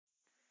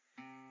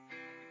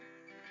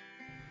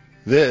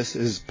This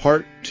is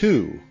part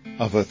 2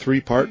 of a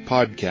 3-part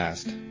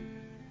podcast.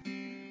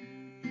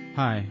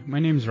 Hi, my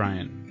name's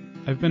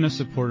Ryan. I've been a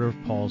supporter of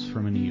Paul's for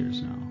many years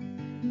now.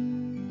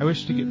 I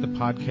wish to get the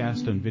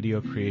podcast and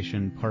video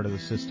creation part of the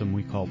system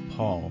we call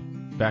Paul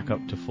back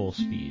up to full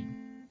speed.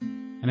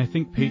 And I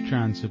think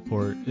Patreon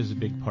support is a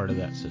big part of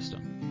that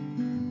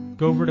system.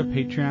 Go over to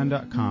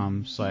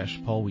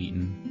patreon.com/Paul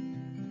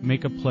Wheaton.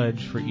 Make a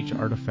pledge for each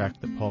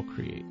artifact that Paul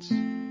creates.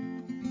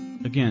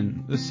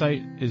 Again, the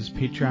site is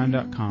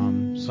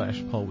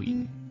patreon.com/Paul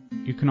Wheaton.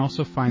 You can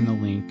also find the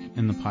link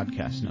in the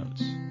podcast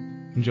notes.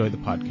 Enjoy the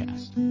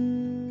podcast.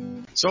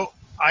 So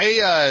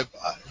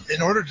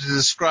in order to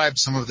describe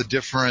some of the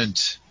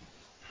different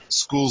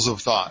schools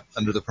of thought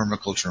under the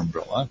permaculture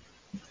umbrella,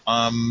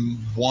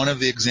 one of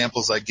the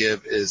examples I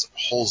give is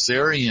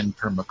Holzerian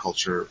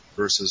permaculture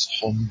versus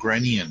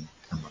Holmgrenian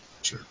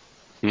permaculture.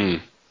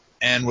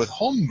 And with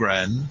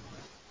Holmgren,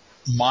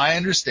 my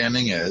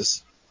understanding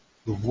is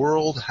the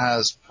world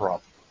has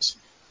problems.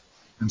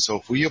 And so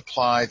if we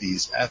apply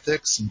these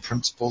ethics and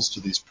principles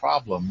to these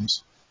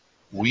problems,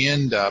 we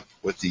end up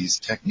with these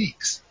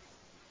techniques.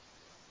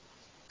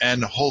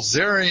 And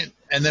Holzerian,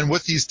 and then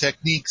with these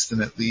techniques,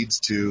 then it leads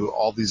to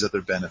all these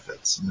other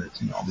benefits and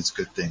all these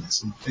good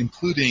things,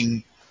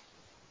 including,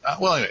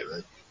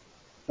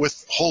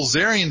 with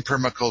Holzerian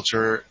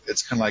permaculture,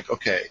 it's kind of like,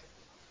 okay,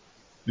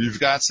 you've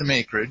got some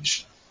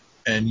acreage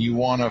and you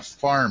want to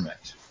farm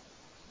it.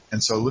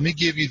 And so let me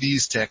give you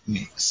these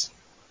techniques.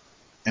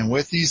 And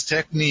with these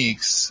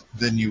techniques,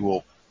 then you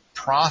will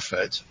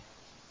profit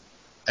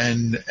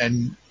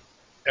and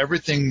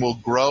everything will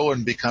grow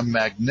and become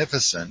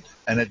magnificent.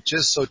 And it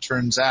just so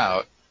turns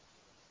out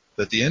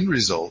that the end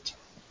result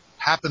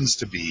happens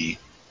to be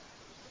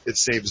it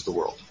saves the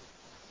world.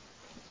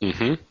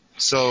 Mm-hmm.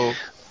 So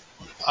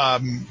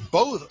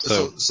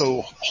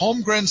So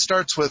Holmgren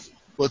starts with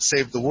let's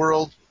save the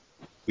world.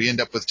 We end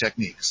up with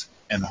techniques.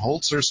 And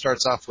Holzer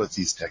starts off with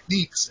these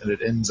techniques, and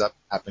it ends up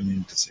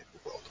happening to save the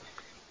world.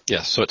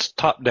 Yes, so it's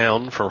top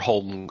down for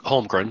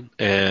Holmgren,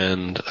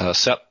 and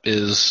SEP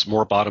is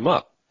more bottom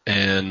up.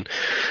 And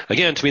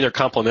again, to me, they're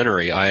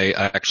complementary. I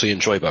actually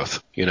enjoy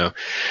both.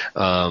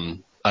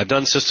 I've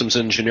done systems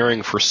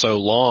engineering for so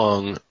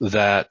long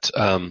that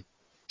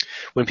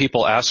when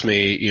people ask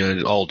me,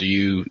 do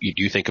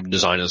you think of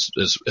design as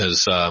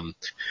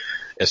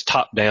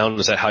top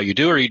down? Is that how you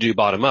do, or you do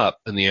bottom up?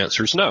 And the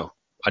answer is no,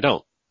 I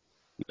don't.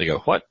 They go,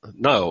 what?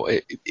 No,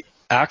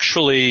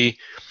 actually,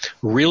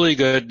 really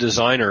good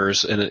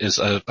designers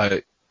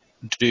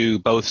do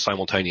both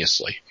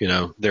simultaneously.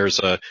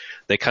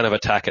 They kind of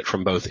attack it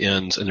from both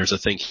ends, and there's a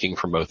thinking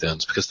from both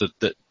ends because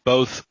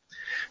both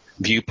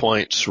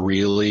viewpoints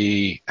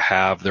really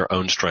have their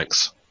own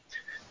strengths.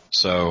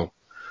 So,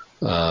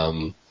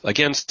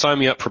 again, sign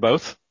me up for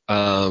both.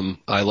 I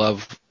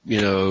love,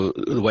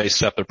 the way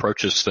SEP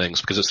approaches things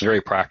because it's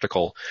very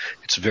practical.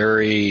 It's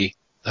very,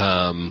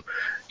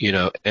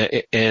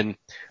 and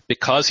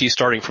because he's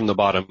starting from the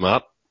bottom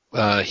up,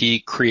 he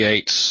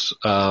creates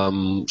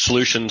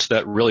solutions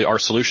that really are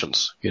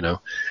solutions, And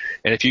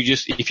if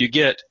you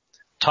get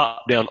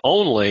top down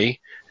only,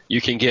 you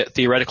can get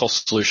theoretical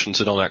solutions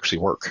that don't actually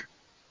work.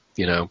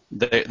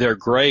 They're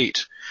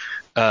great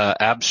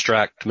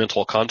abstract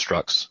mental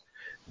constructs,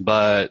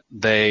 but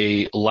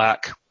they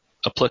lack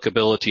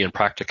applicability and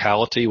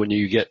practicality when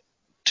you get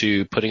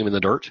to putting them in the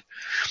dirt.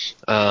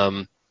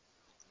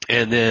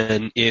 And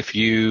then if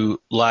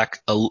you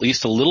lack at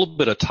least a little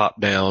bit of top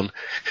down,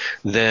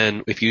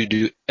 then if you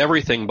do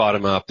everything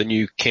bottom up, then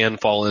you can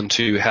fall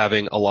into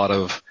having a lot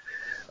of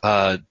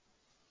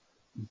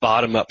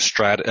bottom up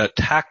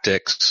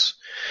tactics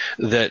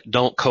that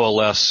don't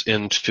coalesce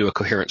into a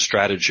coherent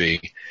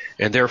strategy,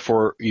 and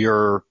therefore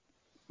you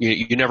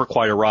never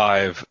quite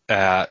arrive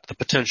at the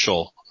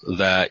potential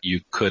that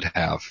you could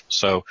have.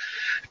 So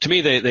to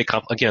me, they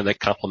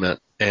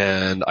complement,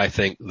 and I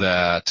think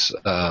that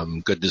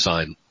good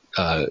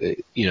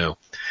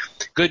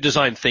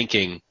design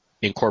thinking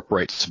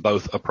incorporates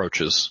both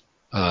approaches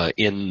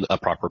in a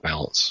proper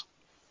balance.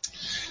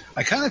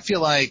 I kind of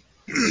feel like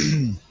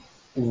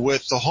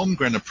with the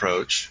Holmgren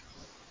approach,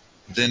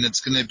 then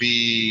it's going to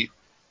be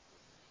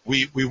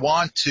we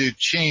want to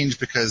change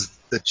because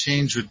the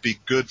change would be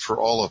good for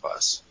all of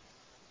us.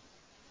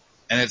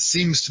 And it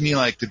seems to me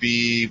like to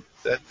be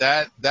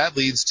that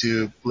leads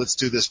to let's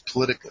do this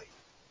politically.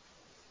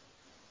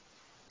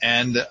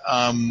 And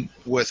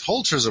with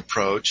Holzer's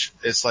approach,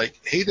 it's like,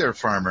 hey there,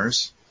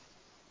 farmers,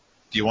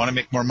 do you want to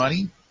make more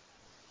money?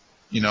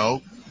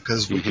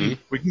 Because we can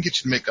get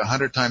you to make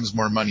 100 times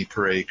more money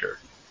per acre.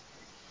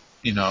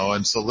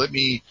 And so let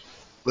me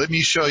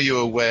show you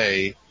a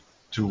way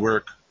to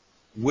work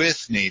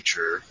with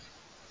nature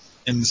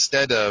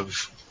instead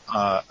of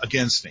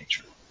against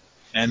nature.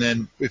 And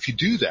then if you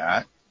do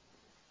that,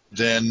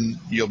 then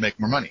you'll make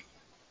more money.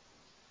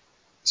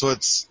 So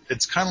it's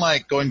kind of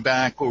like going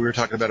back what we were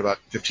talking about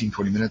 15,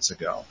 20 minutes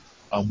ago,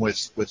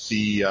 with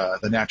the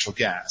natural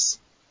gas.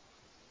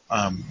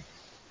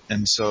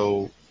 And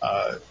so,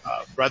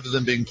 rather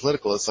than being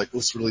political, it's like,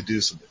 let's really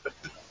do something. But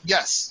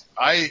yes,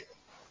 I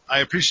I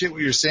appreciate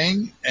what you're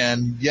saying.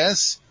 And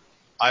yes,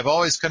 I've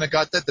always kind of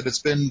got that it's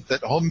been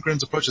that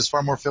Holmgren's approach is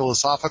far more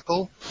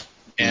philosophical.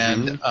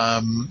 And,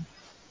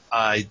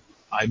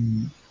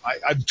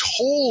 I'm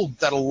told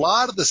that a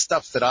lot of the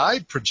stuff that I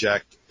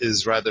project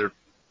is rather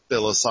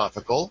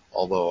philosophical,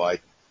 although I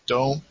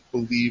don't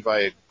believe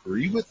I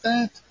agree with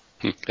that.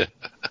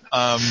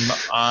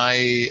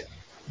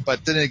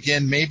 But then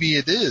again, maybe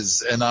it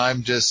is, and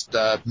I'm just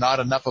not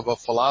enough of a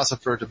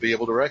philosopher to be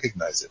able to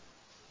recognize it.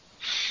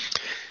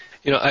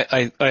 You know,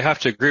 I have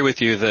to agree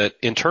with you that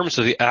in terms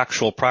of the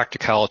actual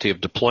practicality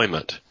of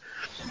deployment,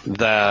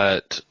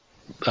 that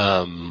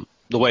the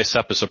way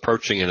SEP is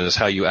approaching it is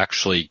how you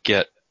actually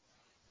get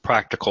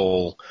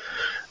practical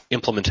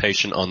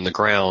implementation on the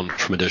ground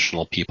from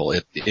additional people.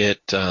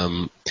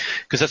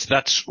 Because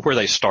that's where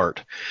they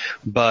start.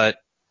 But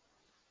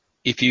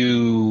if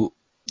you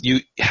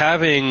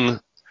having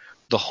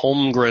the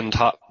Holmgren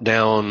top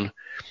down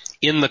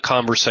in the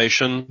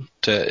conversation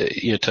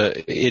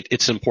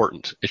it's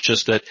important. It's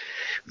just that,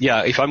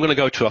 if I'm going to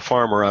go to a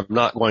farmer, I'm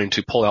not going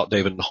to pull out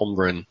David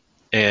Holmgren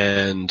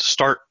and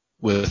start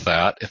with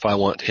that if I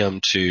want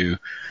him to,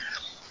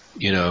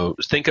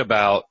 think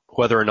about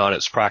whether or not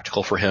it's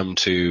practical for him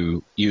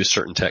to use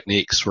certain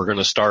techniques. We're going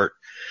to start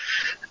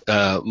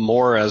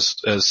more as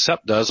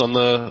SEP does on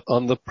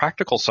the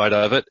practical side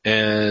of it,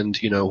 and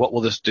what will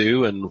this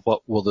do, and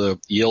what will the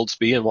yields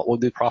be, and what will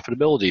the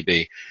profitability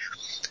be,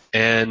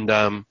 and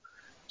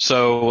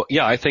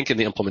I think in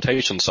the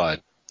implementation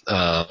side,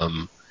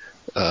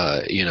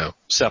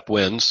 SEP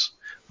wins,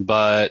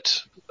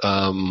 but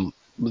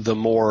the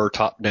more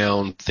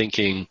top-down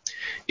thinking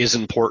is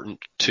important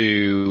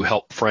to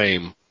help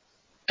frame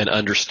and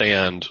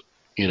understand,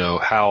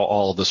 how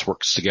all of this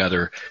works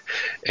together.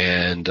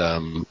 And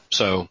I'll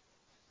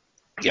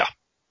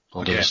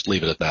just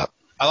leave it at that.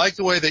 I like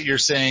the way that you're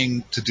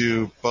saying to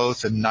do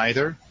both and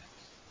neither.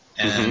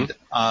 And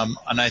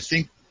and I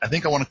think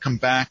I want to come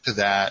back to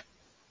that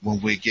when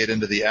we get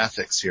into the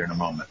ethics here in a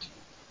moment.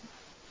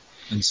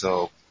 And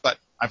so, but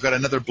I've got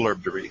another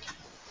blurb to read.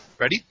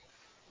 Ready?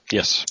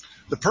 Yes.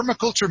 The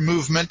permaculture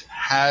movement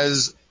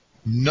has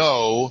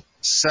no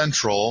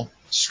central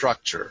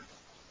structure.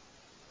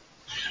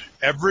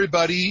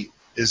 Everybody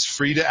is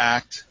free to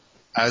act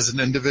as an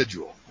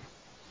individual,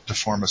 to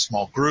form a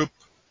small group,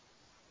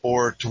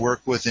 or to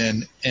work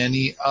within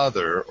any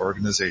other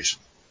organization.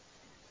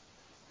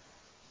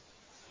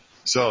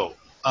 So,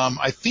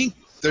 I think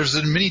there's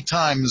been many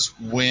times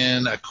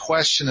when a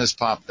question has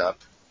popped up,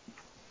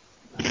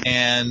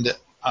 and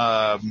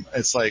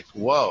it's like,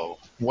 whoa,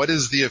 what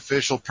is the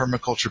official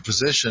permaculture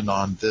position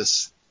on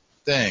this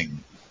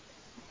thing?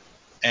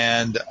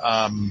 And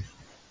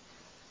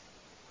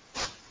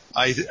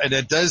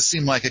it does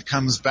seem like it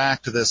comes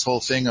back to this whole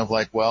thing of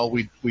like, well,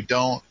 we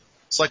don't.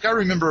 It's like I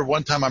remember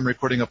one time I'm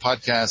recording a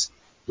podcast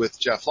with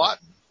Jeff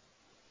Lawton,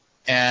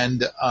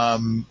 and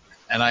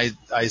I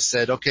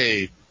said,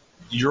 okay,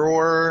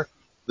 you're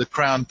the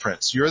crown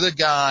prince. You're the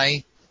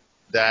guy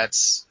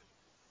that's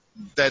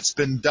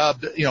been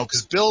dubbed,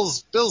 because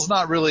Bill's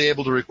not really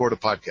able to record a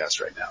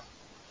podcast right now.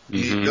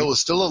 Bill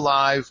was still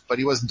alive, but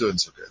he wasn't doing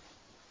so good.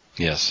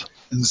 Yes.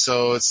 And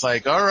so it's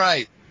like, all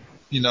right,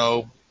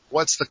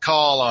 what's the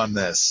call on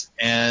this?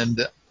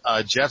 And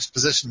Jeff's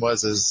position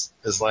is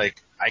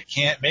like, I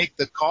can't make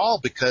the call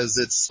because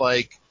it's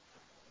like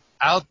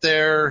out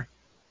there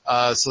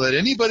so that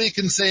anybody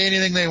can say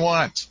anything they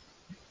want.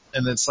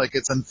 And it's like,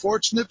 it's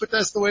unfortunate, but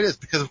that's the way it is.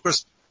 Because of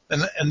course,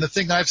 and the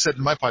thing I've said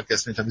in my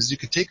podcast many times is you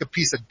could take a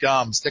piece of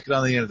gum, stick it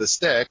on the end of the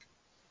stick,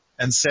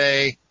 and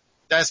say,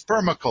 that's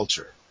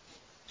permaculture.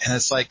 And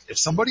it's like, if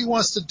somebody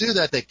wants to do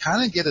that, they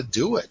kind of get to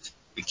do it.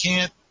 We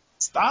can't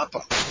stop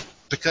them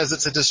because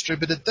it's a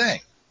distributed thing.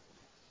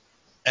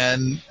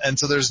 And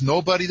so there's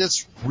nobody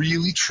that's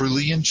really,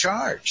 truly in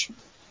charge.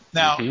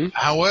 Now,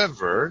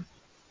 however,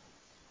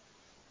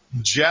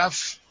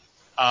 Jeff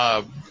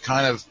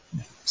kind of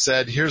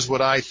said, here's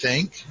what I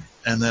think,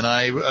 and then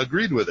I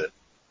agreed with it.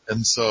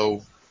 And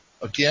so,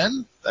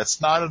 again, that's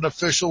not an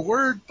official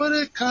word, but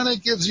it kind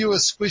of gives you a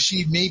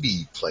squishy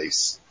maybe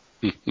place.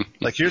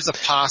 Like, here's a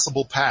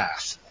possible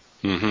path.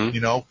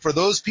 For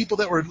those people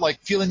that were like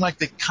feeling like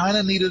they kind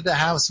of needed to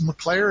have some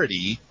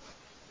clarity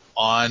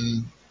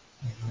on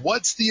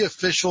what's the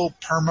official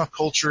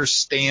permaculture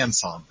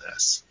stance on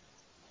this.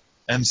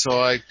 And so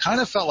I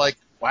kind of felt like,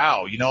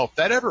 wow, if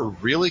that ever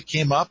really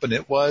came up and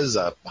it was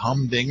a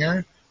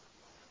humdinger,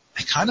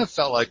 I kind of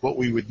felt like what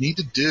we would need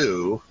to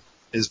do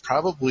is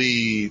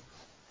probably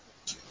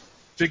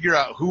figure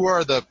out who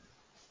are the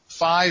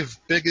 5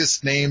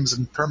 biggest names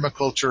in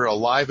permaculture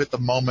alive at the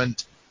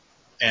moment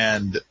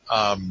and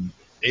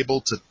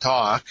able to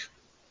talk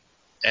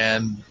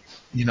and,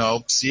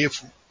 see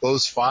if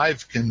those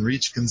 5 can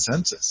reach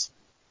consensus.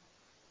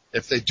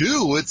 If they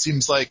do, it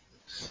seems like,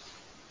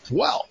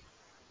 well,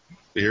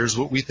 here's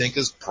what we think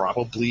is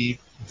probably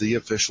the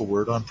official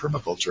word on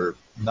permaculture.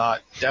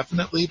 Not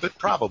definitely, but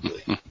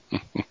probably. I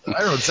don't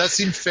know. Does that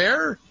seem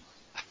fair?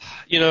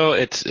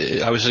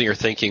 I was sitting here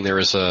thinking there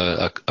was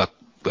a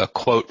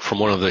quote from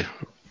one of the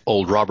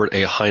old Robert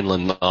A.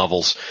 Heinlein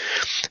novels,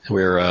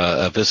 where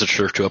a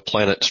visitor to a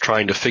planet is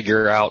trying to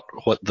figure out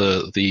what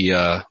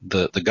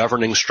the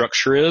governing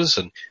structure is,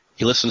 and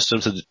he listens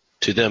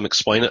to them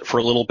explain it for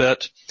a little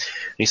bit.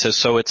 And he says,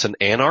 "So it's an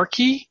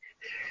anarchy?"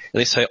 And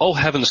they say, "Oh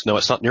heavens, no!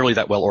 It's not nearly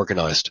that well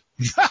organized."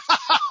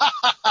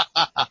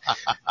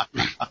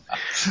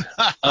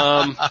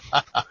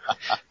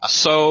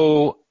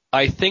 So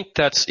I think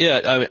that's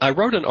it. I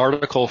wrote an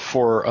article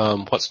for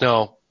what's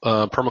now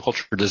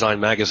Permaculture Design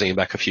magazine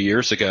back a few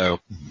years ago,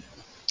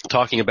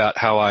 talking about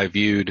how I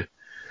viewed,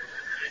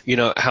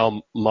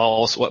 how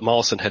what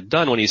Mollison had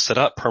done when he set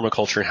up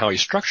permaculture and how he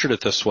structured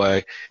it this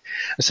way.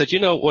 I said,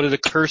 what it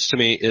occurs to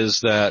me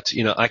is that,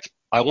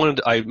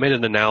 I made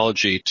an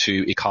analogy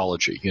to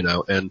ecology,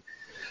 and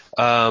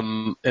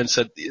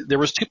said there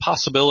was two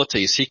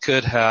possibilities. He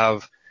could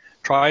have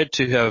tried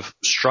to have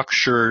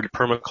structured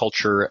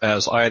permaculture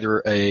as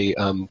either a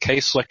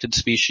K-selected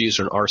species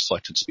or an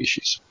R-selected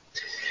species.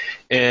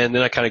 And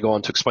then I kind of go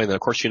on to explain that.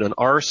 Of course, an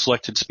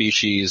R-selected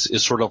species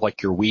is sort of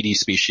like your weedy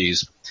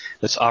species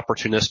that's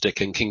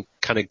opportunistic and can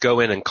kind of go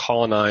in and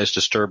colonize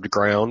disturbed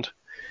ground.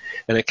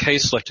 And a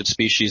K-selected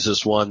species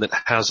is one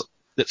that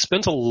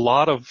spends a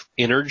lot of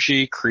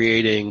energy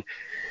creating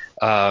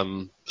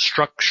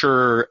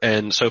structure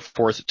and so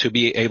forth to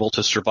be able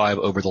to survive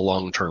over the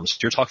long term. So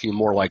you're talking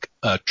more like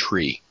a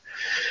tree,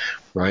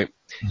 right?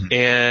 Mm-hmm.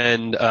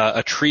 And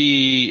a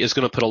tree is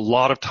going to put a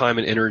lot of time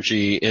and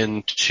energy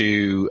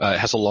into,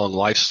 has a long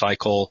life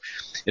cycle.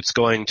 It's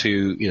going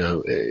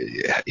to,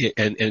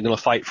 and going to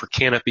fight for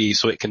canopy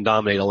so it can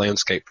dominate a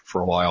landscape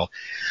for a while.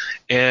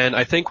 And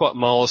I think what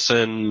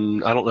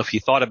Mollison, I don't know if he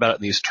thought about it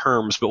in these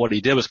terms, but what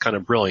he did was kind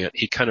of brilliant.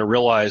 He kind of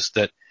realized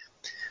that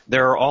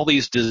there are all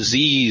these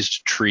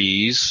diseased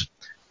trees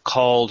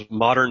called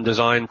modern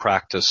design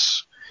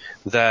practice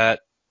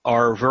that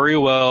are very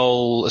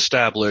well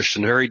established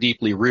and very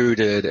deeply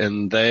rooted,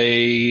 and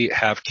they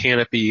have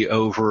canopy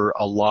over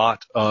a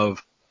lot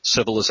of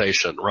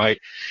civilization, right?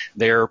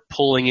 They're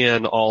pulling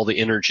in all the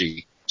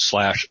energy /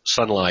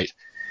 sunlight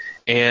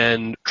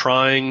and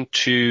trying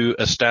to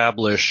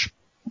establish,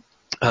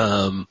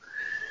 and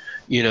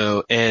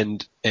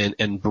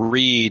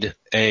breed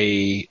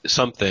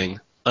something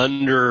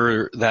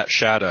under that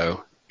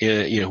shadow,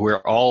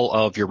 where all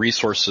of your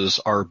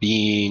resources are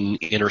being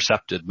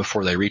intercepted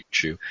before they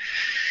reach you,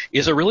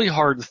 is a really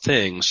hard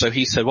thing. So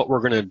he said, what we're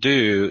going to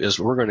do is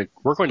we're going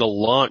to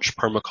launch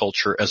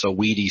permaculture as a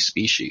weedy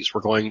species.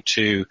 We're going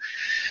to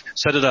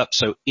set it up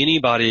so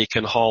anybody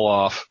can haul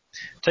off,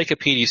 take a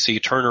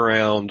PDC, turn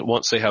around,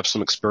 once they have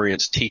some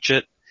experience, teach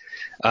it.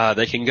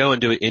 They can go and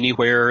do it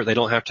anywhere. They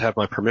don't have to have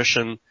my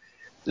permission.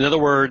 In other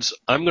words,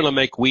 I'm going to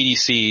make weedy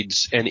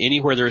seeds, and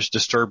anywhere there's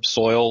disturbed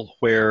soil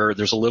where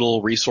there's a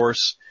little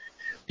resource,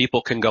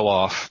 people can go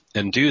off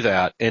and do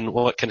that. And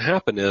what can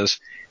happen is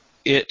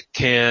it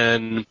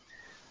can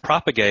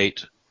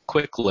propagate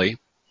quickly.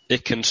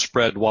 It can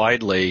spread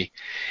widely.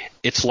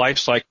 Its life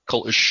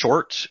cycle is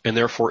short, and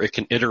therefore it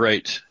can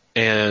iterate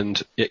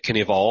and it can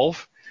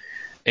evolve,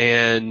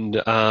 and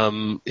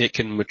it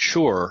can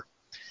mature.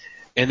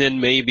 And then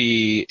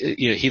maybe,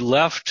 he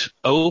left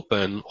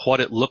open what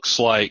it looks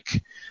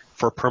like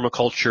for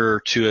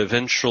permaculture to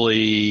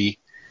eventually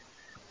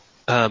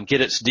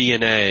get its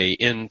DNA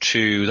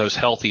into those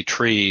healthy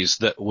trees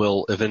that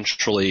will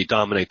eventually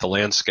dominate the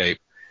landscape,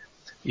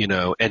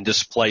 and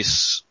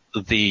displace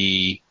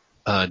the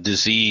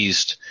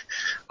diseased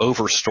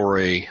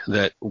overstory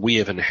that we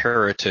have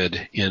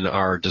inherited in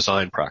our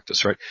design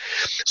practice, right?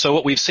 So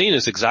what we've seen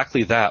is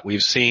exactly that.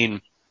 We've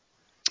seen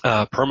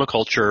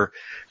permaculture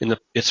in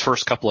its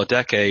first couple of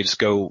decades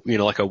go,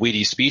 like a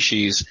weedy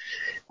species,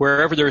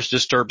 wherever there's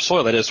disturbed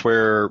soil. That is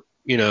where,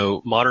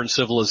 modern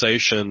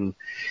civilization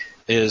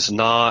is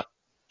not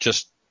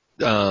just,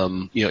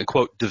 in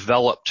quote,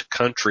 developed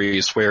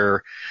countries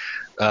where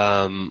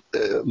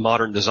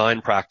modern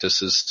design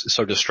practice is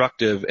so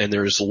destructive, and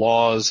there's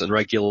laws and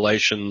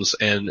regulations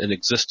and an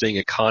existing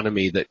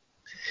economy that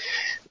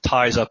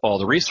ties up all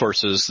the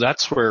resources.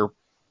 That's where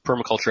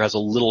permaculture has a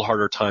little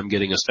harder time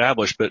getting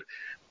established. But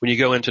when you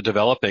go into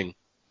developing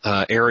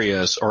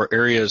areas or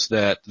areas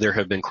that there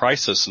have been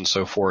crisis and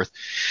so forth,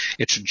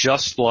 it's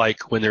just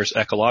like when there's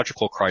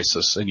ecological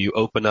crisis and you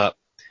open up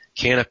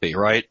canopy,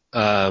 right?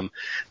 The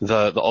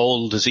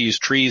old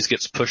diseased trees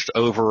gets pushed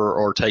over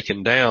or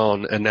taken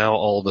down, and now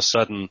all of a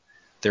sudden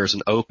there's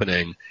an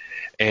opening,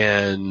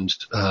 and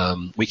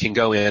we can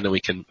go in and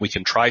we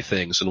can try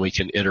things and we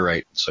can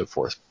iterate and so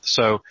forth.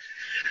 So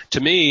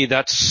to me,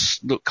 that's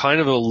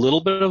kind of a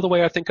little bit of the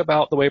way I think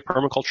about the way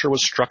permaculture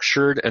was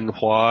structured, and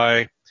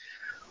why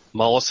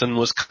Mollison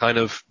was kind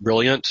of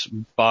brilliant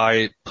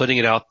by putting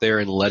it out there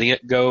and letting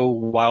it go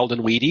wild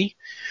and weedy.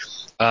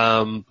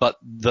 But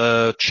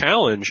the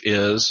challenge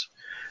is,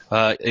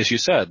 as you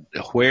said,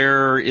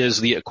 where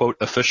is the quote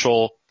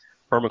official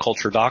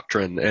permaculture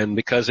doctrine? And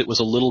because it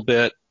was a little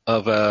bit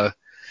of a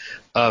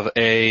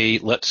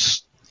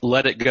let's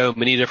let it go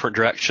many different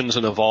directions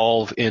and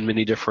evolve in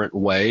many different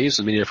ways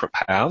and many different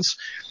paths,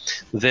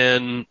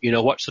 then,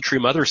 what's the true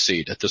mother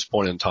seed at this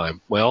point in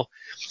time? Well,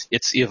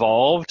 it's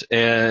evolved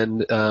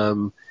and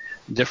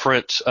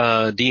different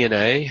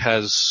DNA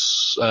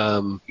has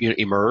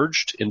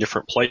emerged in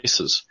different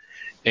places.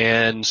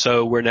 And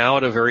so we're now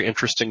at a very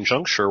interesting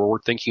juncture where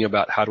we're thinking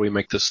about how do we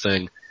make this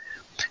thing,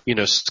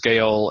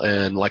 scale,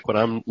 and like what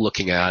I'm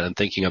looking at and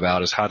thinking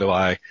about is how do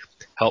I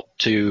help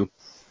to,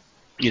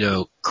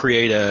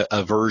 create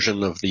a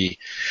version of the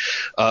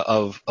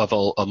of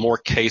a more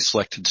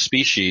K-selected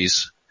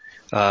species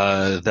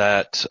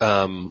that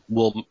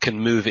can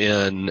move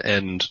in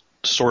and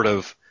sort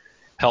of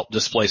help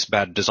displace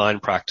bad design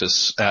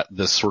practice at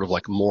this sort of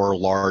like more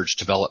large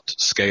developed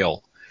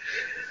scale.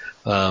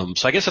 So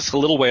I guess that's a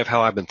little way of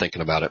how I've been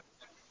thinking about it.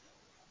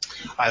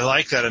 I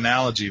like that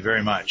analogy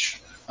very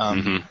much.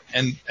 And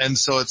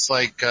so it's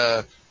like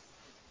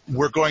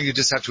we're going to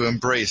just have to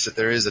embrace that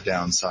there is a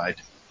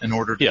downside in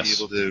order to be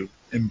able to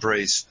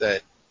embrace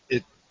that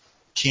it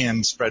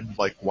can spread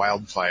like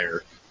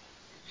wildfire.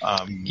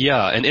 And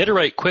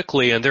iterate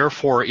quickly and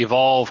therefore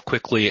evolve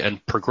quickly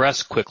and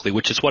progress quickly,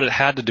 which is what it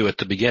had to do at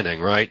the beginning,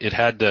 right?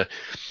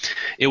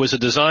 It was a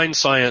design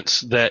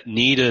science that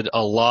needed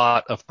a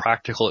lot of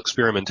practical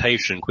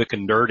experimentation, quick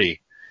and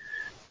dirty,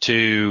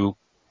 to,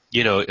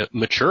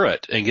 mature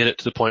it and get it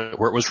to the point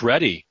where it was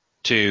ready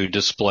to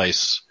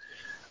displace,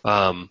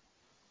 all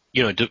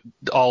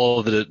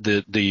of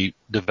the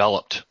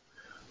developed,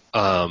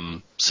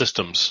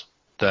 systems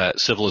that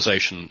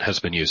civilization has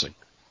been using.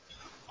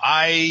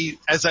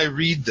 As I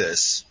read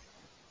this,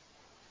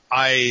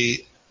 I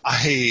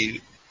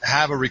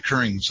have a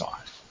recurring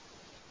thought,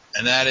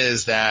 and that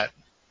is that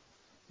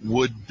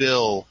would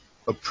Bill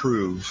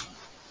approve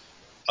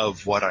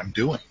of what I'm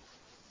doing,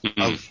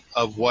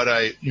 of what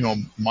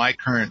my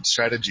current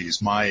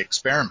strategies, my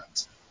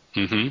experiments.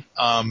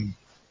 I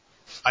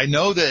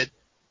know that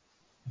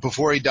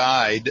before he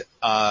died,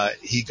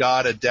 he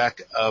got a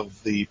deck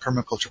of the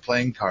permaculture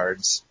playing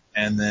cards,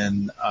 and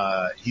then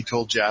he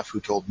told Jeff,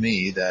 who told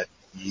me that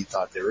he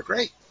thought they were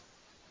great.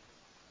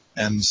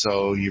 And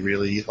so he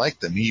really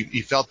liked them.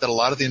 He felt that a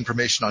lot of the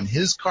information on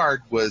his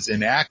card was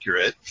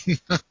inaccurate.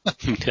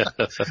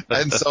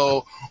 And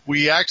so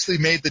we actually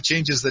made the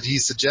changes that he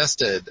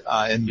suggested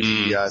in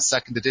the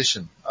second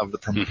edition of the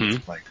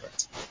permaculture playing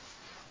cards.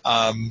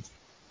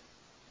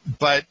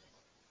 But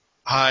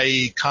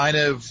I kind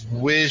of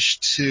wish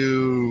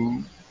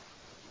to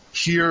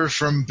hear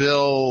from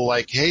Bill,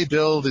 like, hey,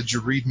 Bill, did you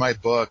read my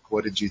book?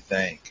 What did you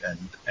think?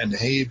 And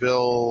hey,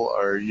 Bill,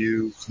 are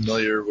you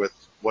familiar with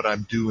what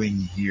I'm doing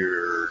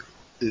here?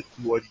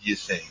 What do you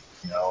think?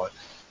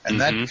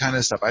 And that kind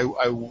of stuff.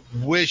 I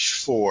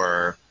wish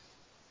for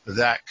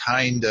that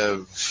kind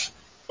of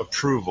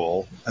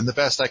approval, and the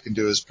best I can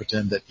do is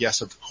pretend that,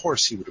 yes, of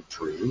course he would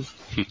approve.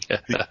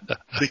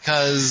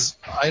 Because,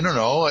 I don't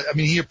know, I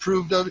mean, he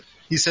approved of it.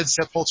 He said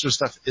Sepultura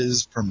stuff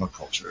is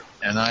permaculture,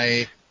 and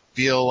I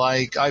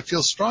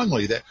feel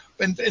strongly that,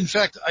 in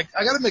fact, I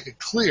got to make it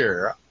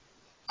clear,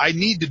 I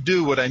need to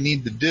do what I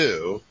need to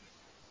do,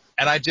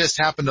 and I just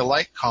happen to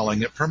like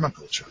calling it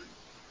permaculture.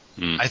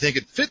 I think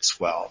it fits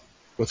well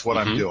with what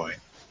I'm doing.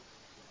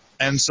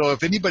 And so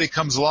if anybody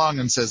comes along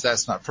and says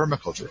that's not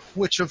permaculture,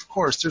 which of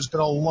course there's been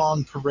a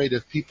long parade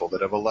of people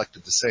that have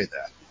elected to say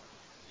that.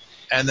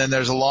 And then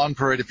there's a long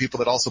parade of people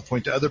that also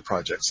point to other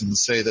projects and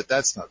say that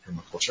that's not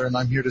permaculture. And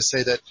I'm here to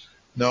say that,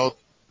 no,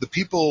 the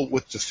people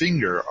with the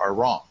finger are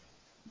wrong.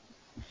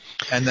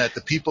 And that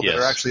the people that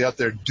are actually out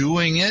there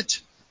doing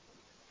it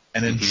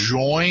and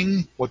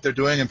enjoying what they're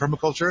doing in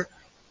permaculture,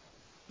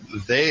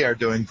 they are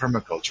doing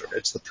permaculture.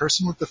 It's the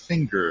person with the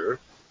finger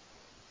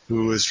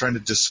who is trying to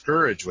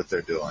discourage what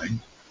they're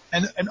doing.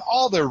 And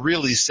all they're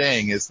really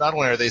saying is, not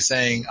only are they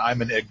saying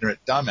I'm an ignorant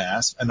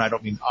dumbass, and I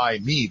don't mean I,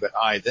 me, but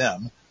I,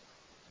 them,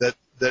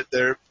 that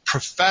they're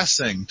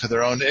professing to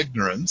their own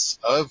ignorance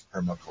of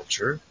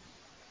permaculture,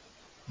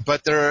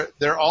 but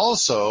they're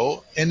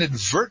also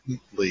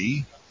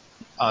inadvertently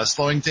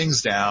slowing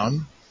things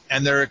down,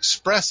 and their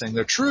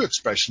true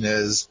expression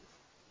is,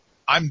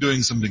 I'm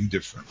doing something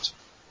different.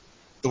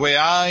 The way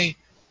I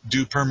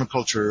do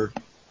permaculture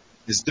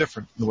is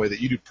different from the way that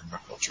you do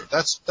permaculture.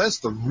 That's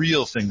the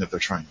real thing that they're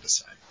trying to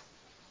say.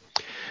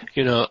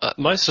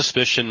 My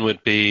suspicion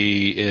would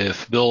be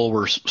if Bill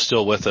were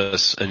still with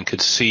us and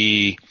could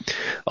see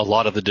a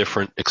lot of the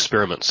different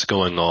experiments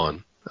going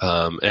on.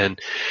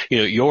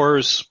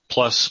 Yours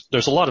plus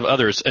there's a lot of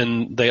others,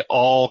 and they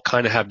all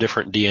kind of have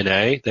different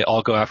DNA. They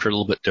all go after a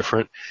little bit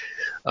different,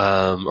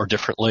 or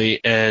differently.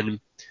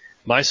 And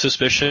my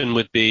suspicion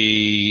would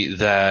be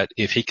that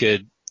if he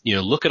could,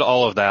 look at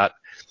all of that,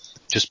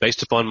 just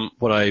based upon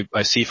what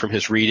I see from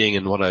his reading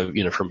and what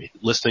from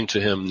listening to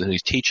him and he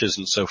teaches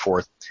and so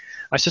forth,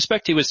 I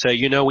suspect he would say,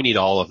 we need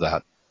all of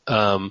that.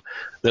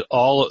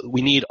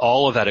 We need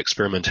all of that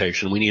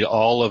experimentation. We need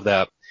all of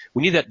that.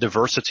 We need that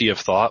diversity of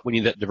thought. We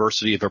need that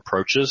diversity of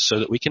approaches so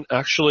that we can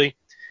actually,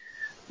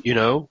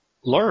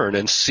 learn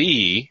and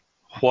see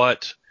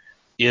what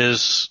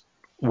is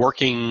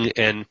working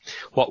and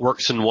what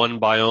works in one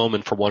biome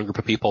and for one group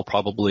of people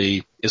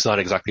probably is not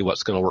exactly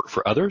what's going to work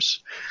for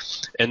others.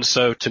 And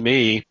so to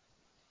me,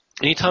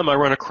 anytime I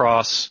run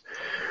across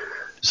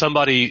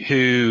somebody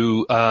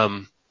who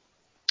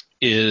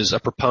is a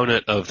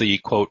proponent of the,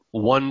 quote,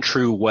 one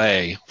true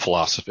way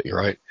philosophy,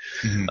 right?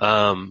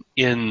 Mm-hmm.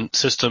 In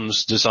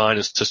systems design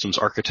and systems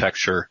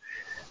architecture,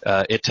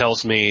 it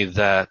tells me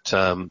that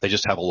they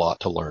just have a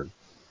lot to learn,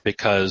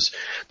 because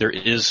there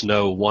is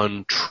no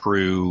one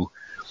true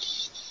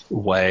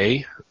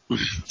way.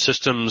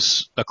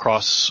 Systems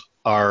across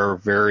our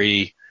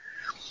very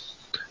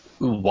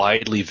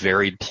widely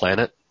varied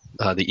planet,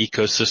 the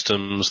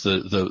ecosystems,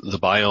 the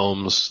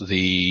biomes,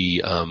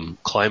 the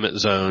climate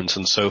zones,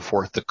 and so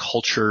forth, the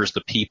cultures, the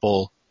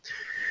people.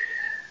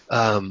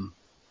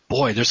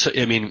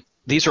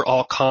 These are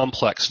all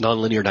complex,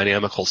 nonlinear,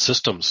 dynamical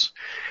systems,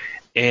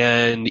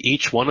 and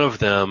each one of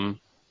them,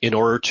 in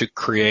order to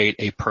create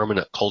a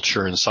permanent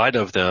culture inside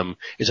of them,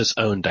 is its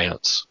own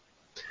dance.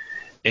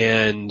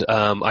 And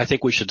I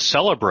think we should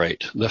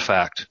celebrate the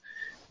fact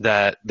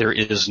that there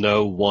is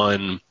no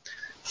one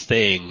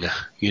thing,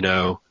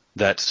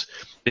 that's,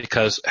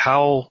 because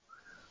how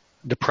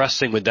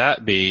depressing would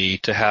that be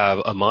to have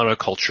a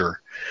monoculture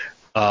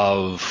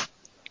of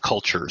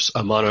cultures,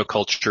 a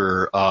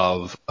monoculture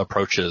of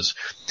approaches,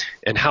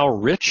 and how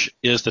rich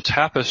is the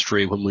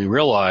tapestry when we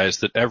realize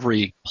that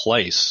every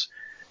place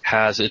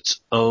has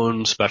its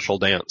own special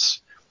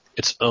dance,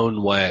 its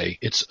own way,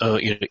 its own,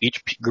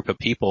 each group of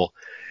people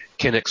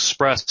can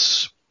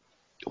express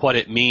what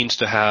it means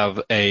to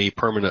have a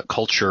permanent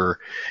culture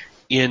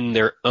in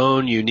their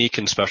own unique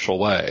and special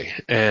way,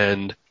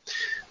 and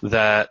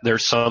that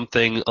there's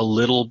something a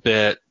little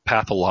bit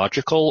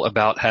pathological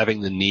about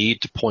having the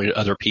need to point at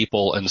other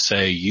people and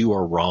say you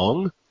are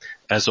wrong,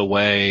 as a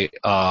way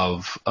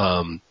of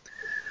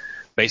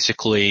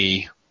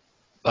basically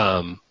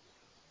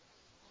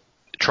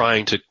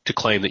trying to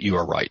claim that you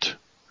are right.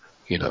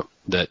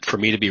 That for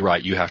me to be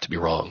right, you have to be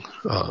wrong.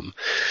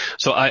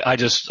 So I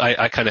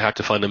kind of have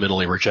to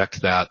fundamentally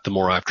reject that. The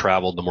more I've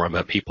traveled, the more I've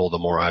met people, the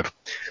more I've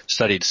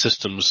studied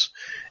systems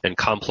and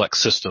complex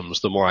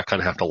systems, the more I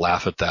kind of have to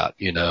laugh at that.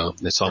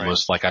 It's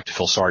almost like I have to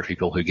feel sorry for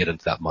people who get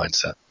into that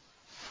mindset.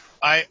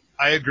 I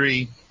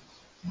agree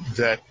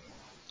that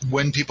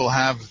when people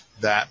have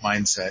that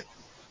mindset,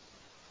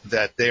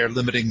 that they are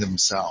limiting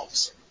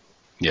themselves.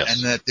 Yes.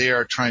 And that they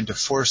are trying to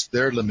force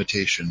their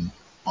limitation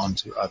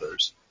onto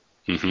others.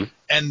 Mm-hmm.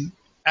 And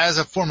as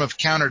a form of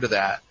counter to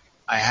that,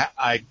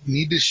 I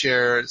need to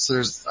share.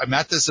 So I'm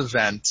at this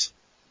event,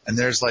 and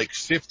there's like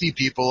 50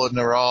 people, and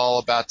they're all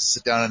about to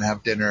sit down and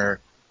have dinner.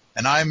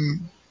 And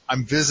I'm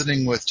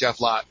visiting with Jeff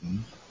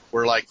Lawton.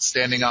 We're like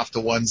standing off to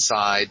one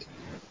side,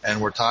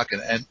 and we're talking.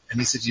 And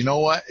he said, you know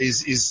what?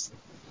 He's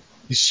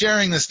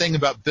sharing this thing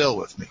about Bill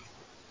with me,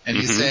 and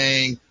he's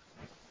saying,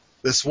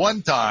 this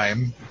one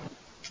time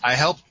I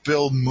helped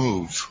Bill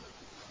move,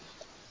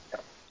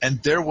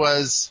 and there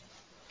was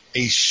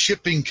a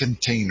shipping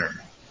container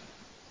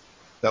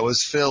that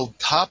was filled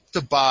top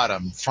to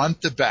bottom,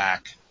 front to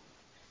back,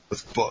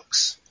 with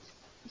books.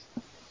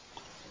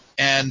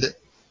 And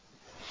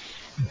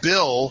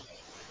Bill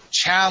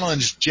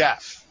challenged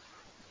Jeff,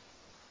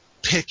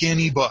 pick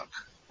any book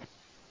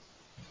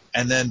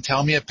and then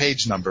tell me a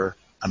page number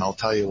and I'll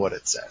tell you what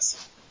it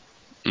says.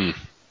 And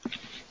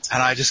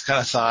I just kind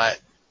of thought,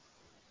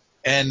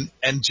 and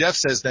Jeff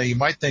says, now you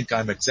might think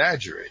I'm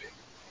exaggerating,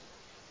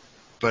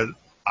 but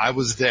I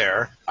was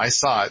there. I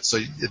saw it. So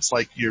it's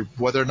like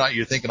whether or not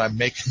you're thinking I'm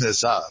making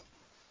this up,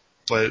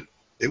 but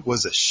it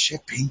was a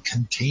shipping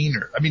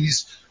container. I mean,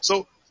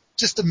 so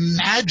just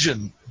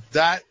imagine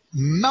that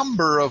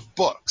number of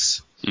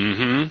books.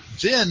 Mm-hmm.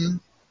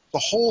 Then the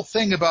whole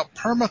thing about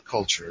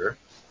permaculture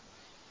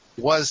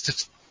was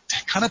to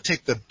kind of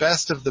take the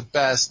best of the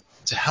best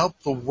to help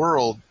the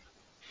world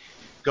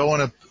go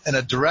in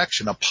a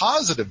direction, a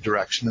positive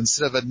direction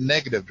instead of a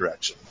negative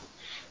direction.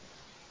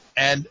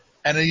 And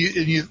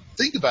you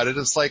think about it,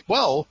 it's like,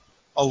 well,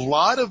 a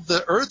lot of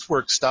the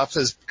earthwork stuff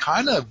is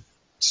kind of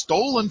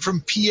stolen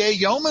from P.A.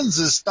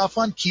 Yeomans' stuff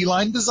on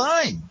Keyline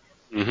Design.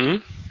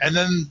 Mm-hmm. And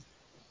then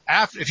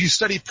if you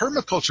study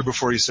permaculture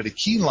before you study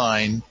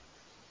Keyline,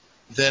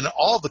 then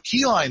all the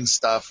Keyline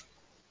stuff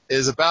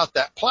is about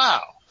that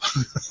plow.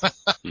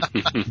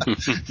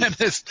 and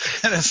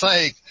it's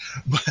like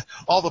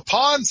all the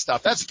pond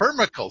stuff, that's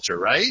permaculture,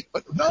 right?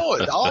 But no,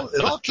 it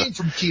all came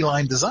from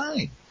Keyline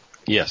Design.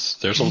 Yes,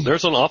 there's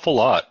an awful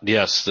lot.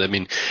 Yes, I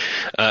mean,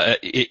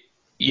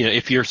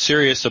 if you're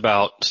serious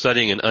about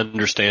studying and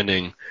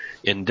understanding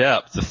in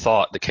depth the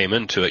thought that came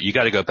into it, you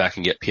got to go back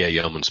and get P.A.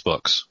 Yeoman's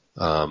books,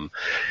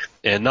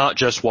 and not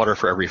just Water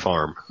for Every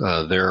Farm.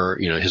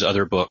 His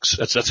other books.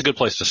 That's a good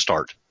place to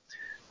start.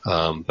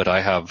 But I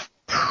have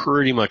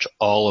pretty much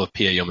all of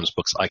P.A. Yeoman's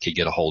books I could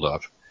get a hold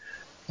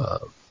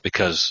of,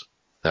 because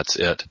that's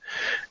it.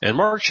 And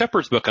Mark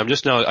Shepard's book, I've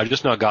just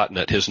now gotten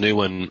it. His new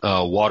one,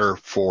 Water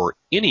for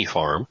Any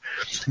Farm.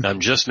 I'm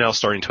just now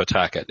starting to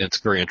attack it.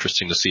 It's very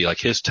interesting to see like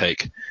his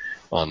take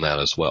on that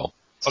as well.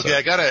 Okay,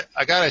 so.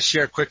 I gotta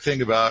share a quick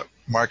thing about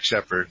Mark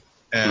Shepard.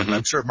 And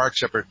I'm sure Mark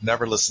Shepard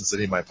never listens to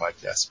any of my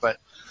podcasts. But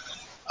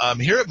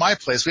here at my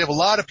place, we have a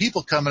lot of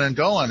people coming and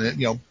going.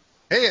 And,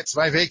 hey, it's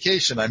my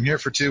vacation. I'm here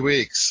for 2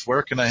 weeks.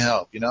 Where can I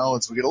help?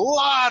 And so we get a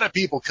lot of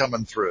people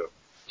coming through.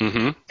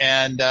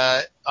 And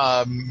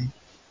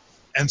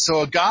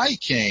so a guy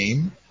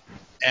came,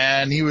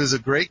 and he was a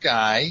great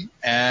guy,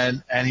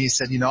 and he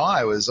said,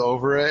 I was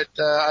over at,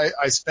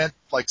 I spent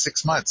like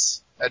 6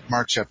 months at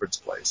Mark Shepard's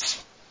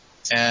place.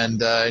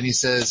 And he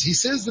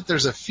says that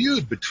there's a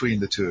feud between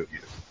the two of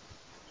you.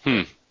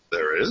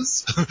 There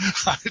is?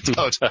 I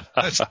don't.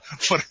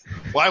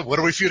 What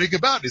are we feuding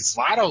about? He says,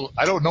 I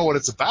don't know what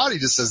it's about. He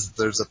just says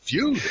there's a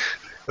feud.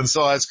 And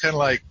so I was kind of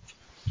like,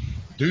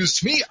 news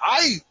to me.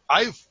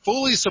 I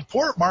fully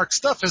support Mark's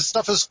stuff. His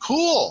stuff is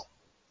cool.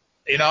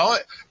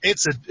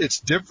 It's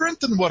different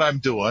than what I'm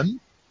doing.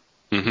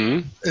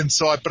 And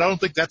so, but I don't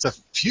think that's a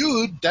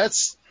feud.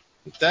 That's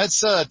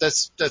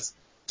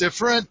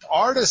different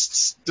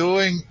artists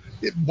doing.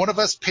 One of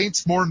us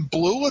paints more in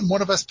blue, and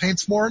one of us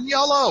paints more in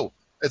yellow.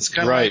 It's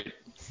kind of like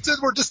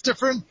we're just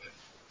different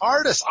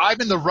artists. I'm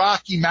in the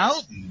Rocky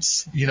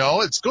Mountains.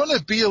 It's going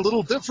to be a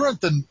little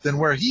different than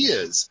where he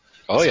is.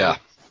 Oh, yeah.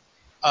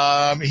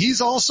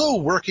 He's also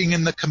working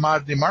in the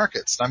commodity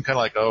markets. I'm kind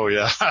of like, oh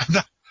yeah,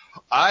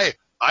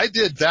 I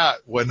did that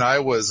when I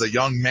was a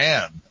young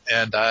man,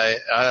 and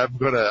I'm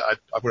gonna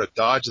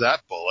dodge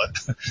that bullet.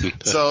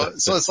 So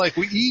it's like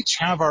we each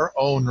have our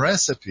own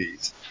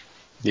recipes.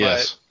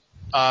 Yes.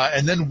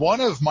 And then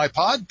one of my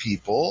pod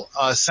people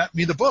sent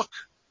me the book,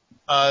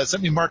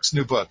 sent me Mark's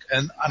new book,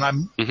 and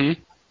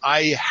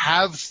I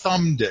have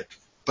thumbed it,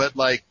 but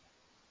like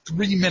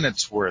 3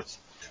 minutes worth,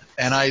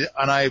 and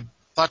I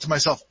thought to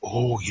myself,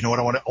 oh, you know what,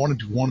 I want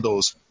to do one of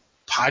those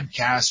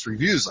podcast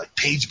reviews, like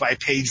page by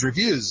page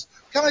reviews,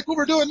 kind of like what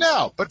we're doing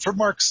now, but for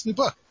Mark's new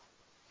book.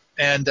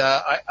 And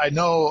I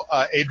know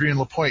Adrian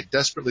Lapointe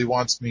desperately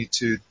wants me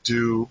to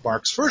do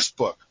Mark's first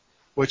book,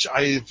 which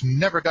I've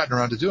never gotten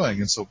around to doing,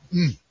 and so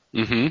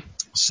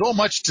so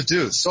much to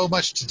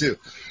do.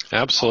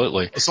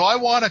 Absolutely. So I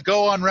want to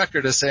go on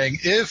record as saying,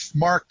 if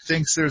Mark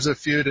thinks there's a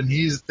feud and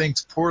he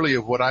thinks poorly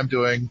of what I'm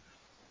doing,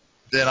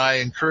 then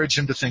I encourage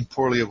him to think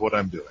poorly of what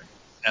I'm doing.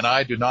 And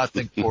I do not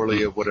think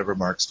poorly of whatever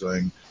Mark's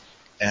doing.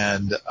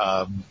 And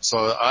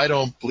so I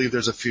don't believe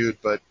there's a feud,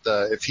 but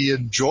if he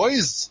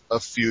enjoys a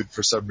feud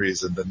for some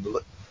reason, then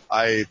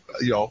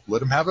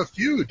let him have a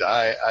feud.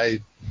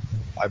 I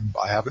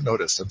haven't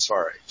noticed. I'm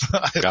sorry.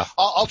 Yeah.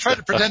 I'll try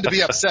to pretend to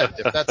be upset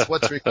if that's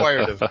what's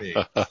required of me.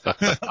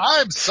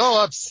 I'm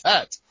so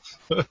upset.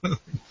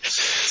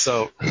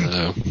 So,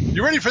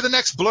 you ready for the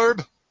next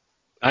blurb?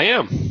 I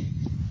am.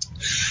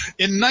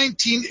 In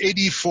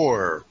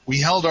 1984, we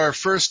held our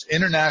first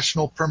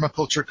International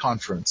Permaculture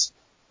Conference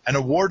and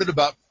awarded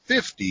about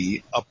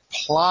 50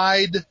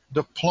 applied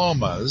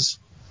diplomas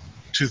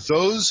to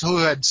those who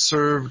had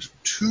served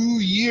 2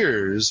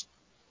 years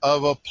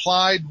of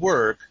applied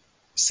work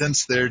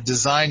since their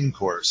design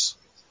course.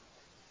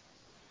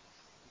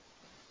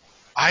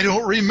 I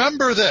don't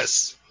remember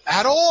this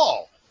at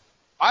all.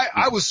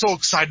 I was so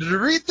excited to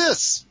read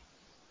this.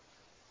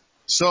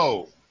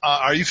 So,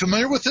 are you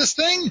familiar with this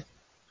thing?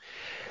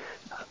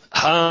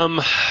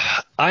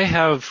 I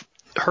have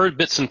heard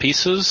bits and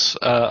pieces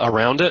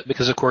around it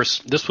because, of course,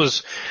 this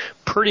was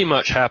pretty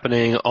much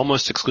happening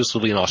almost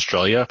exclusively in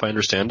Australia, if I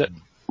understand it.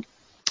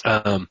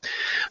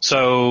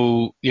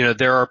 So,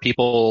 there are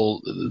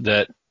people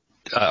that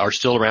are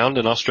still around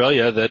in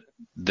Australia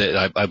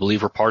that I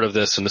believe are part of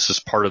this, and this is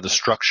part of the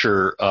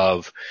structure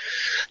of,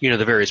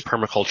 the various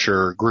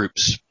permaculture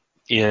groups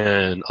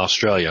in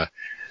Australia.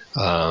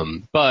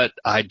 But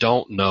I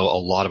don't know a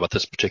lot about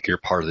this particular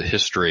part of the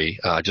history.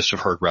 I just have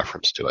heard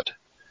reference to it.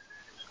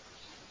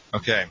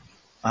 Okay.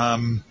 All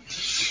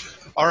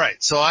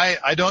right. So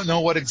I don't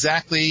know what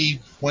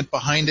exactly went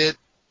behind it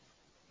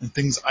and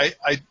things. It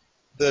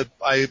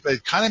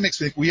kind of makes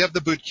me think we have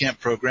the boot camp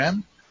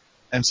program.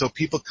 And so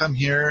people come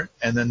here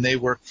and then they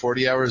work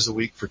 40 hours a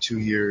week for 2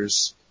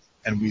 years,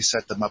 and we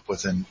set them up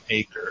with an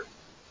acre,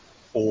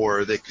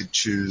 or they could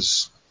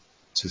choose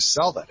to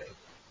sell that acre.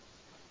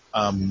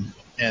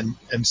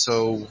 And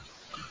so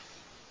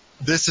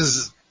this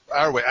is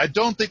our way. I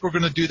don't think we're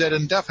going to do that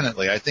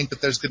indefinitely. I think that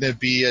there's going to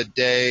be a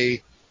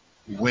day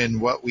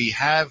when what we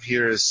have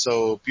here is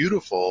so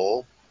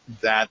beautiful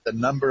that the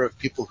number of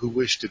people who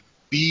wish to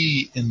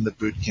be in the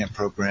boot camp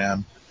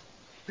program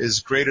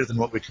is greater than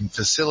what we can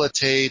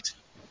facilitate,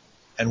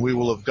 and we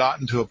will have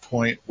gotten to a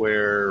point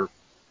where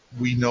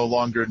we no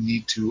longer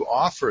need to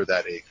offer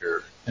that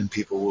acre, and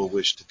people will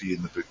wish to be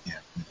in the boot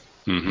camp.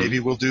 Maybe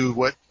we'll do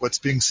what's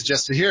being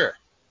suggested here.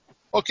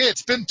 Okay,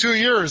 it's been 2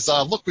 years.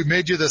 Look, we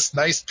made you this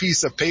nice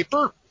piece of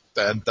paper,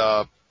 and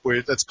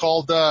it's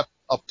called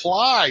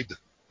applied.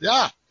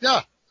 Yeah.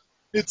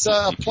 It's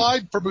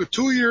applied for a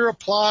 2-year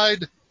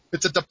applied.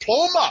 It's a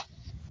diploma.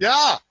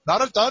 Yeah,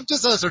 not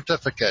just a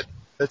certificate.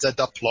 It's a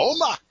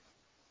diploma.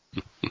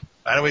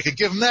 And we could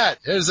give them that.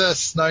 Here's a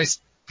nice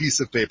piece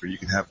of paper. You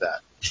can have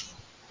that.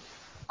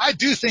 I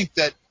do think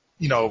that,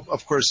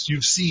 of course,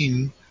 you've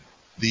seen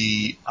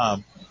the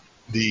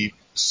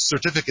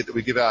certificate that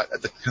we give out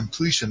at the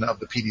completion of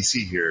the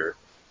PDC here,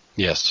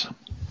 Yes.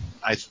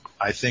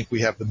 I think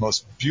we have the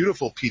most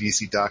beautiful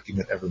PDC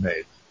document ever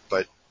made.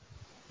 But,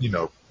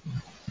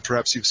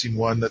 perhaps you've seen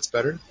one that's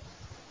better?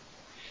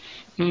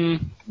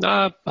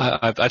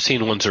 I've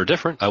seen ones that are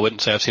different. I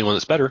wouldn't say I've seen one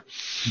that's better.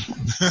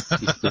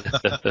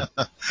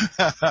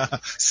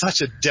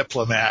 Such a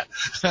diplomat.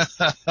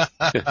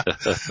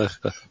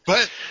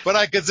 But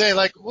I could say,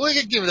 we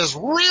could give this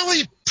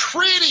really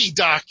pretty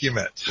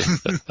document.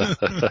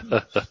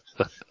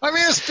 I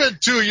mean, it's been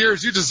 2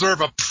 years. You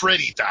deserve a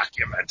pretty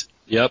document.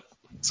 Yep.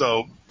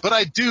 So, but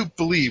I do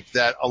believe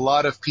that a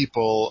lot of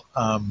people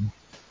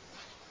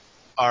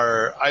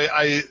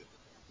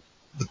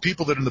the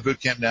people that are in the boot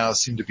camp now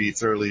seem to be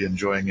thoroughly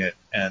enjoying it,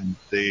 and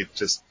they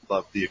just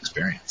love the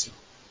experience.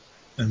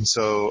 And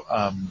so,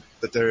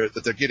 that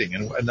they're getting,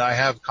 and I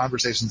have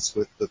conversations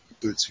with the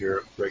boots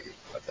here regularly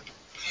about that.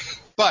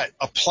 But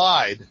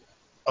applied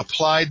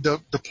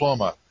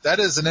diploma, that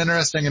is an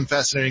interesting and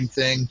fascinating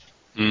thing.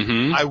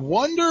 Mm-hmm. I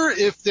wonder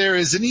if there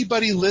is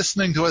anybody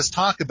listening to us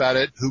talk about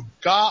it who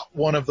got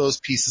one of those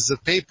pieces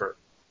of paper,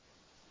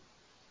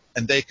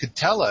 and they could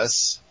tell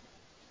us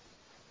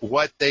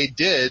what they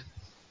did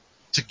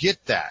to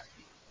get that.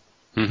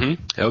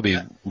 Mm-hmm. That would be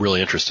really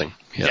interesting.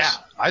 Yes. Yeah,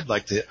 I'd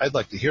like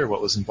to hear what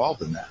was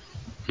involved in that.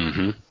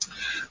 Mm-hmm.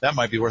 That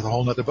might be worth a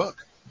whole nother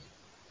book.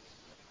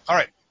 All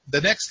right, the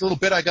next little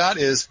bit I got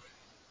is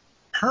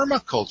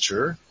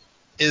permaculture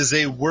is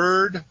a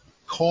word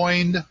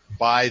coined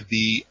by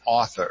the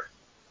author.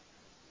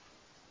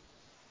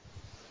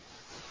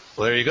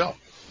 Well, there you go.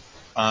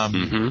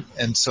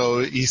 And so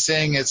he's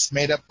saying it's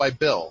made up by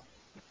Bill,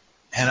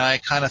 and I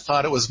kind of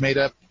thought it was made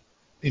up,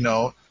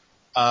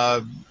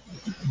 by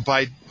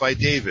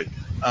David.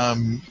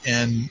 And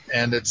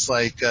it's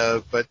like,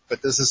 but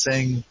this is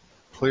saying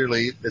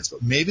clearly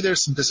maybe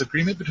there's some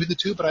disagreement between the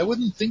two, but I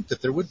wouldn't think that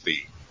there would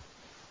be.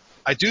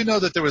 I do know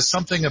that there was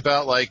something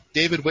about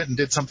David went and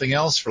did something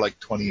else for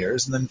 20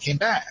 years and then came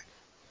back.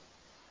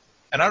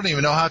 And I don't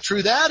even know how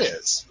true that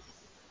is.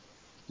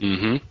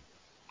 Mm-hmm.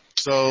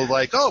 So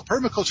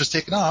permaculture's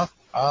taken off.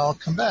 I'll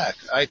come back.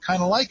 I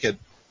kind of like it,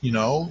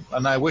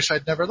 and I wish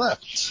I'd never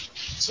left.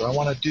 So I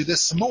want to do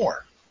this some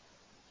more.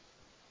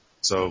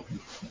 So,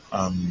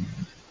 I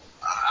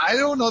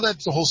don't know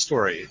that's the whole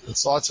story.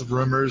 It's lots of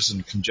rumors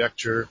and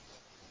conjecture,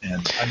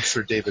 and I'm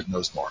sure David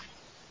knows more.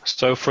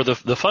 So for the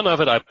fun of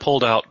it, I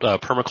pulled out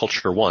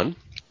Permaculture 1,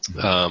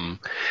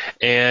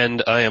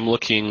 and I am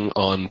looking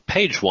on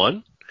page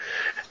 1,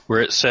 where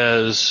it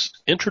says,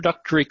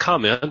 introductory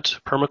comment,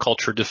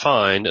 permaculture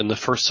defined, and the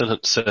first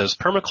sentence says,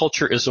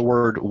 permaculture is a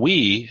word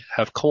we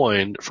have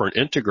coined for an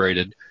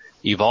integrated,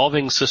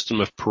 evolving system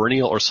of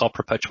perennial or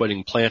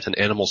self-perpetuating plant and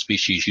animal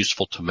species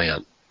useful to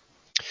man.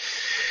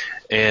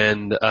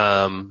 And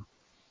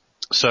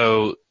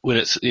so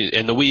when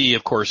and the we,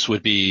 of course,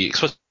 would be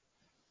explicit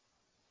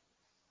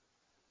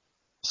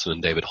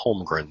and David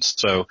Holmgren.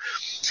 So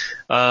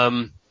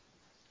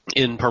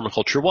in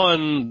Permaculture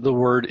 1, the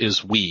word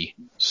is we.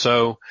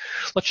 So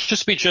let's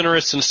just be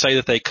generous and say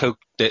that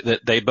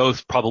that they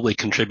both probably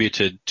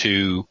contributed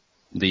to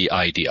the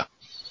idea.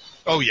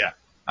 Oh yeah,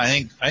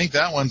 I think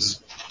that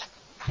one's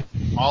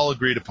all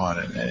agreed upon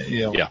it.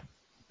 Yeah.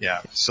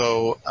 Yeah.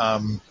 So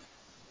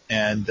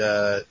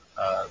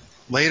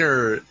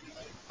later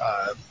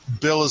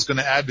Bill is going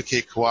to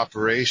advocate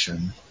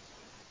cooperation,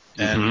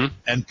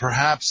 and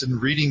perhaps in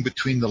reading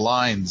between the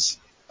lines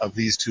of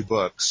these two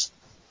books,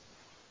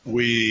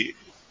 we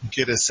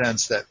get a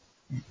sense that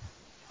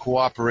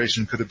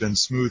cooperation could have been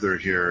smoother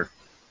here,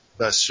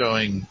 thus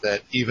showing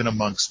that even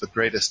amongst the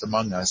greatest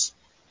among us,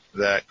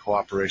 that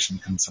cooperation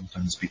can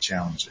sometimes be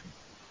challenging.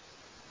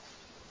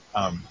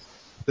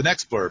 The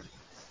next blurb,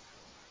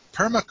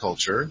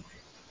 permaculture,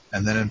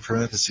 and then in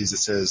parentheses it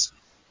says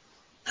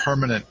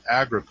permanent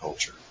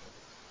agriculture.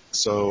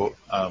 So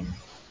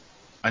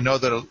I know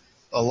that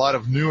a lot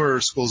of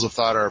newer schools of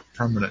thought are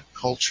permanent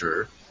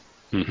culture,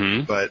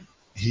 but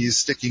he's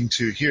sticking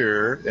to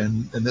here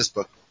in this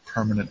book,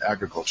 permanent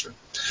agriculture,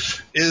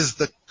 is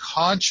the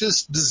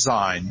conscious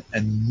design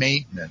and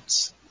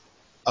maintenance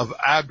of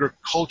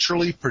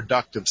agriculturally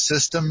productive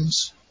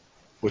systems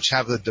which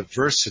have the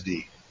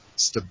diversity,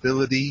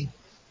 stability,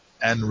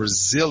 and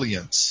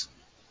resilience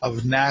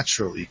of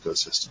natural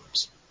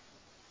ecosystems.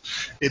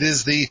 It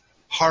is the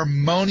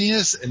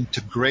harmonious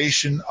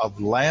integration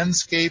of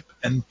landscape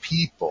and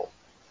people,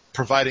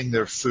 providing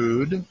their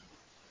food,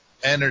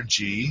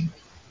 energy,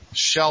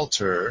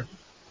 shelter,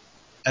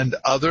 and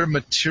other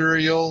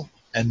material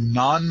and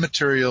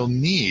non-material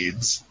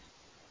needs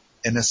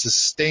in a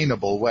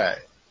sustainable way.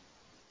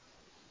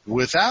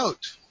 Without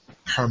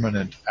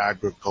permanent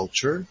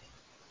agriculture,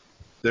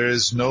 there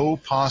is no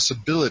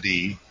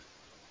possibility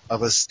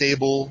of a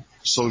stable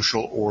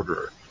social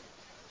order.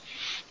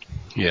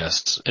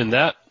 Yes, and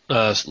that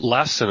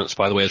last sentence,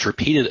 by the way, is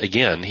repeated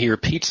again. He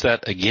repeats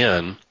that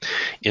again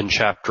in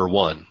chapter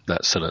 1,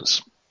 that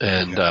sentence.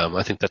 And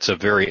I think that's a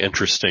very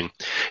interesting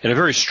and a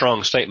very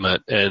strong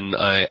statement, and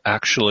I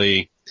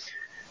actually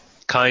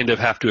kind of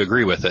have to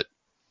agree with it.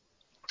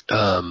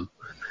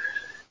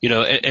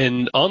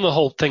 And on the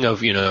whole thing of,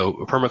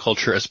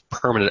 permaculture as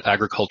permanent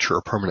agriculture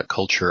or permanent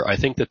culture, I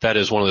think that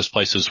is one of those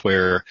places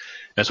where,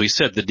 as we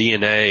said, the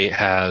DNA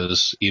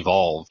has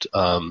evolved.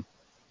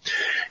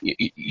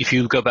 If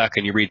you go back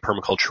and you read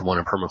Permaculture 1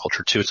 and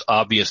Permaculture 2, it's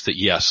obvious that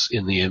yes,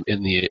 in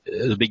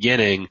the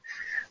beginning,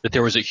 that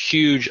there was a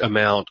huge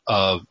amount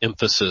of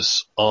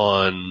emphasis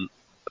on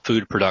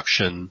food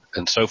production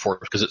and so forth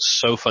because it's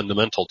so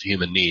fundamental to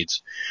human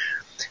needs.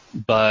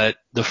 But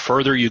the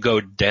further you go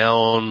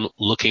down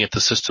looking at the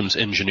systems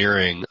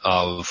engineering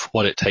of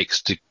what it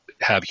takes to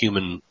have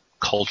human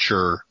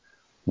culture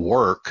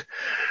work,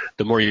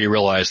 the more you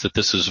realize that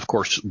this is, of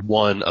course,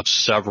 one of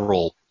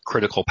several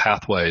critical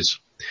pathways.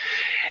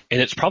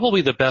 And it's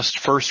probably the best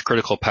first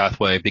critical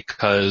pathway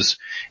because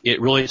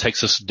it really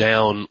takes us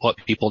down what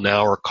people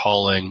now are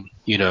calling,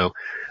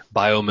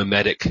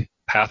 biomimetic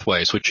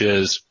pathways, which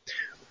is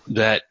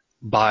that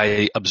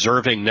by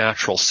observing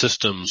natural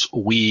systems,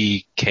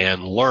 we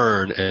can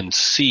learn and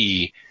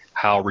see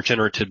how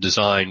regenerative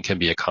design can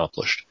be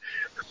accomplished.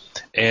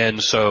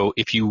 And so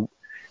if you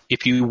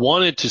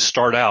wanted to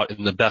start out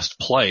in the best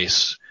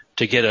place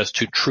to get us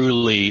to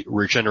truly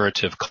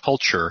regenerative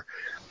culture,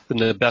 then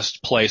the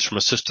best place from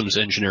a systems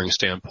engineering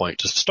standpoint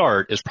to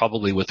start is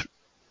probably with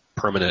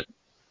permanent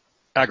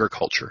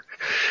agriculture.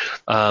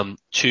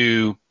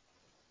 To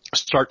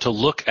start to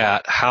look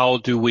at how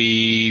do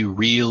we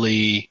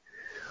really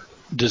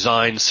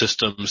design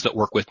systems that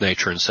work with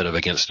nature instead of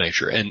against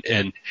nature.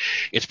 And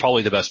it's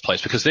probably the best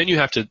place because then you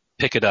have to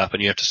pick it up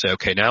and you have to say,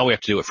 okay, now we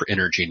have to do it for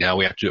energy. Now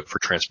we have to do it for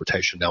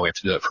transportation. Now we have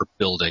to do it for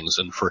buildings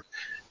and for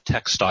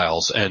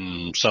textiles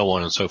and so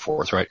on and so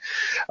forth, right?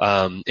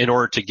 In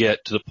order to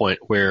get to the point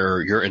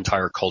where your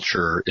entire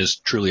culture is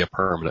truly a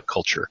permanent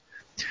culture.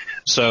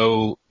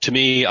 So to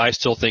me, I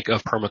still think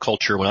of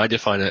permaculture when I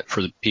define it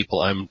for the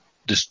people I'm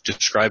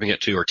describing it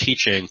to or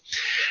teaching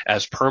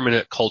as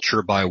permanent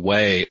culture by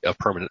way of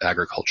permanent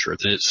agriculture.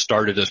 That it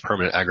started as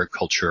permanent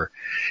agriculture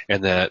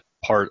and that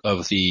part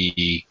of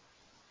the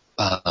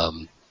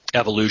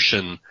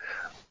evolution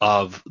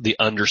of the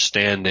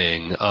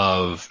understanding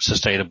of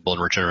sustainable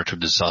and regenerative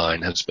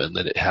design has been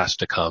that it has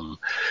to come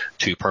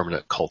to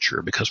permanent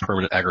culture because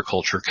permanent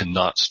agriculture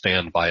cannot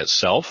stand by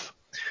itself.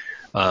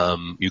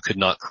 You could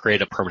not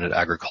create a permanent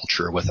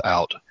agriculture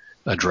without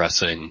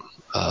addressing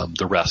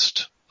the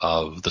rest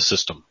of the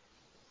system.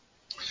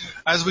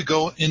 As we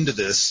go into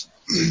this,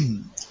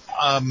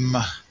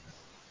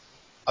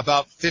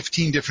 about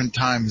 15 different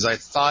times I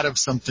thought of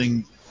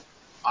something.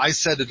 I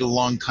said it a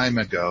long time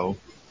ago,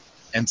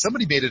 and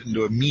somebody made it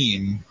into a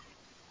meme,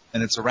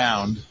 and it's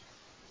around.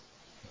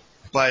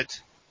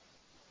 But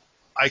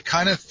I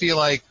kind of feel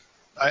like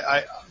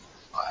I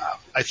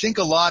think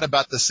a lot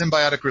about the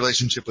symbiotic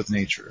relationship with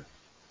nature.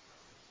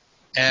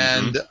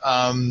 And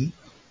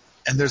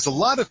and there's a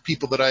lot of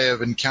people that I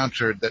have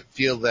encountered that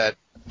feel that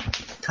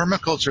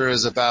permaculture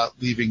is about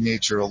leaving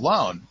nature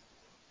alone,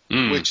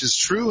 which is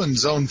true in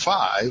Zone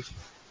 5.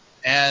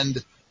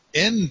 And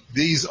in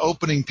these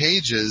opening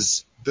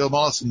pages, Bill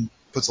Mollison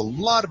puts a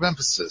lot of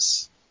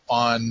emphasis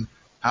on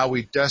how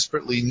we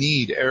desperately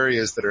need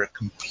areas that are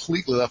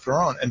completely left on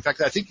our own. In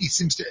fact, I think he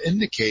seems to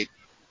indicate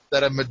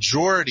that a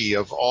majority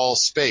of all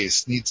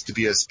space needs to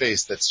be a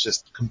space that's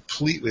just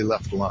completely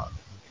left alone.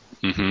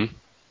 Mm-hmm.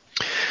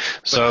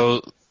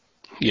 So,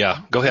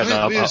 yeah, go ahead.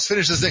 Let me just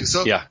finish this thing.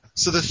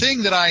 So the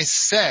thing that I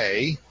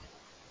say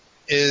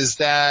is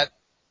that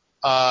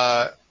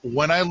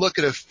when I look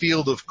at a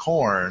field of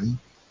corn,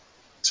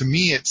 to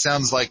me it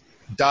sounds like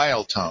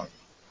dial tone.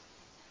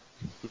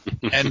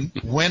 And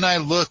when I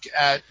look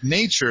at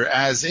nature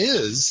as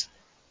is,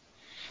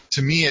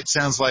 to me it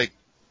sounds like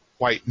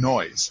white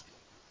noise.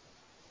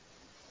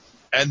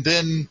 And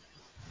then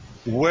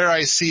where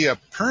I see a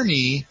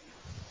permy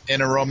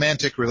in a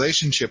romantic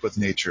relationship with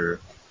nature,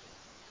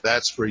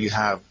 that's where you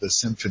have the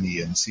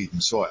symphony in Seed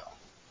and Soil.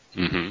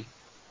 Mm-hmm.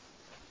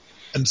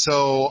 And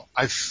so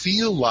I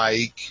feel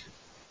like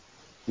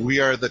we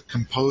are the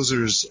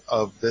composers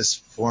of this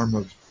form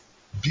of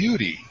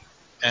beauty,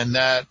 and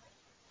that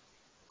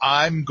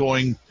I'm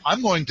going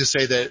to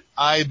say that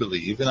I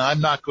believe, and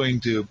I'm not going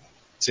to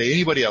say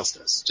anybody else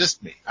does,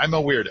 just me. I'm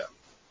a weirdo.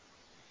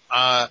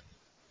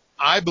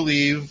 I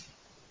believe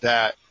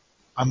that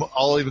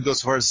I'll even go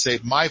so far as to say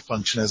my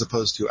function as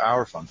opposed to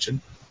our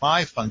function.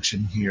 My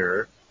function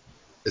here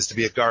is to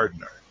be a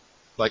gardener.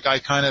 Like I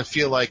kind of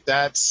feel like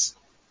that's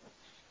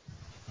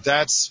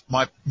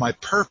my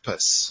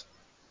purpose.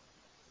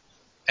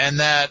 And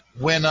that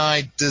when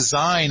I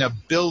design a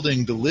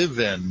building to live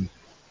in,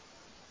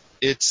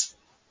 it's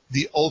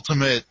the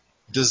ultimate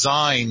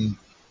design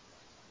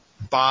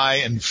by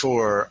and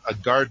for a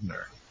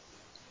gardener.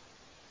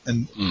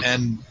 And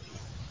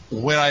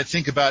when I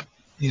think about,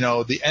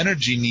 the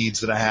energy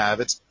needs that I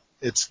have,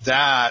 it's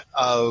that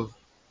of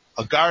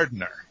a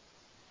gardener.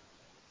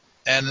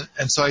 And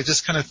so I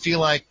just kind of feel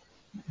like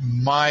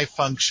my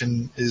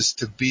function is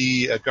to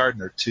be a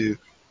gardener, to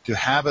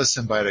have a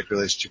symbiotic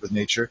relationship with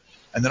nature.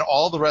 And then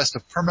all the rest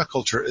of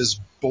permaculture is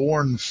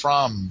born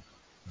from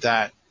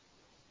that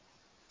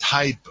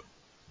type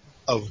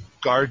of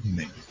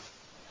gardening.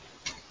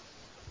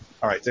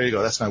 All right, there you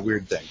go. That's my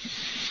weird thing.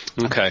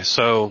 Okay,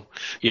 so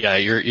yeah,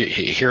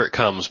 here it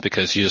comes,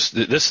 because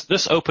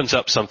this opens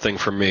up something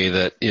for me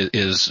that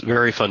is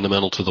very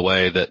fundamental to the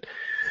way that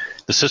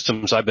the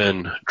systems I've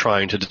been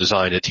trying to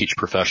design to teach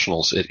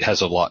professionals. It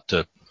has a lot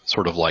to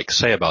sort of like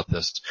say about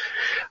this.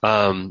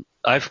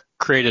 I've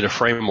created a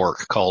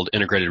framework called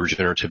Integrated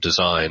Regenerative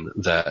Design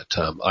that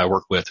I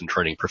work with in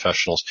training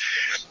professionals.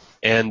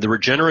 And the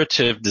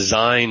regenerative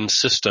design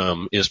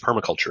system is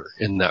permaculture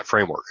in that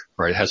framework,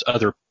 right? It has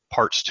other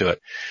parts to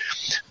it.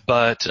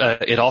 But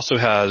it also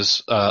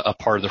has a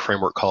part of the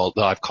framework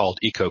that I've called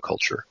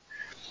ecoculture.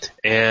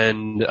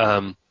 And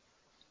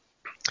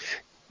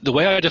the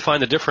way I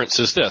define the difference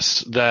is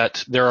this,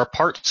 that there are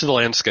parts of the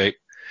landscape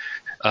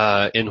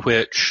in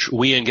which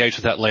we engage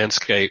with that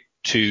landscape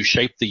to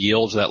shape the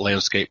yields of that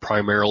landscape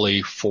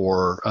primarily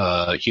for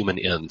human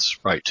ends,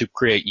 right, to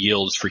create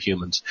yields for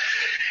humans.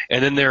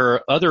 And then there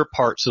are other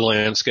parts of the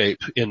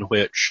landscape in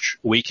which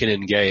we can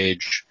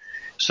engage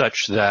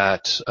such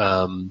that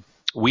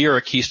we are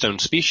a keystone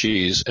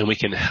species and we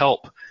can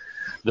help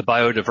the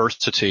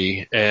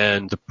biodiversity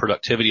and the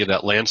productivity of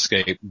that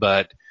landscape,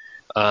 but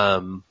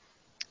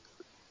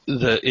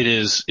it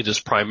is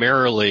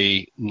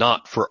primarily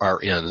not for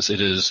our ends. It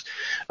is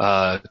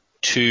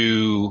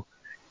to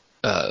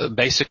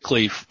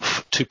basically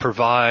to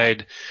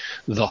provide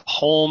the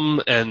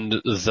home and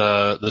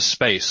the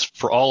space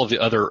for all of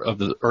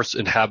the Earth's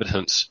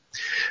inhabitants,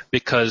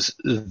 because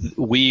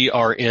we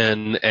are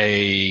in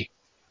a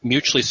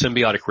mutually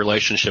symbiotic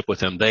relationship with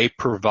them. They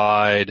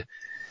provide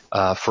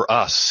for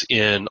us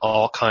in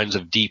all kinds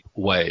of deep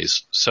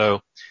ways.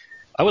 So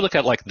I would look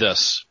at it like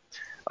this.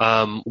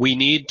 We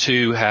need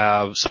to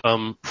have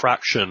some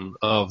fraction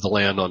of the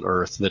land on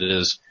Earth that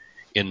is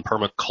in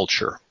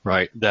permaculture,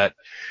 right? That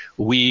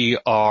we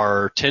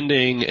are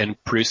tending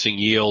and producing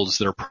yields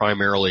that are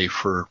primarily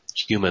for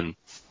human,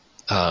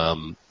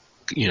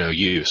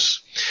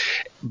 use.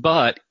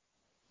 But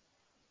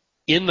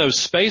in those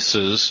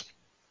spaces,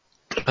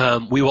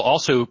 we will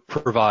also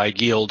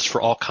provide yields for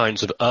all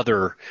kinds of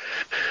other,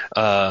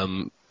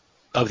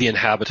 of the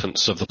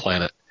inhabitants of the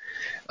planet.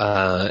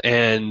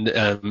 And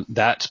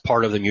that's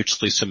part of the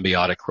mutually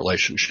symbiotic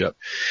relationship.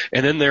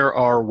 And then there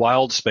are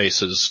wild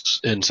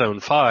spaces in Zone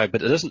 5,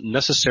 but it doesn't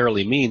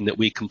necessarily mean that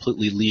we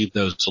completely leave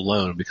those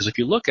alone, because if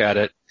you look at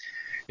it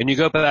and you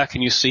go back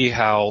and you see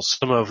how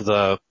some of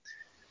the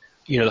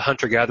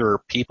hunter-gatherer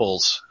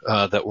peoples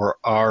that were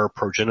our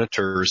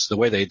progenitors, the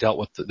way they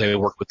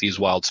worked with these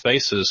wild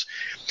spaces,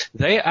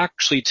 they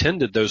actually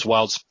tended those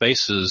wild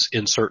spaces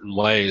in certain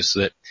ways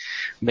that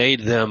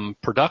made them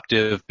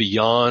productive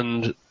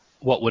beyond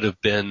what would have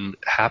been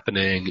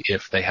happening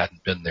if they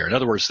hadn't been there. In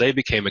other words, they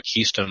became a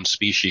keystone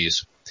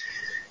species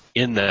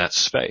in that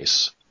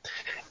space.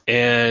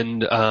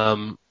 And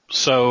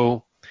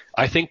so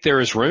I think there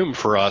is room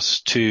for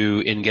us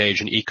to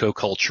engage in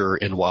ecoculture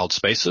in wild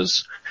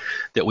spaces,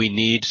 that we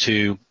need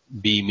to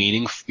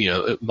be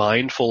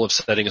mindful of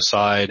setting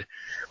aside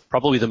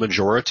probably the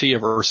majority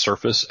of Earth's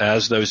surface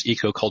as those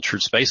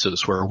ecocultured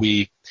spaces where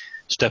we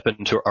step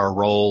into our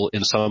role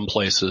in some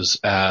places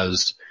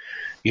as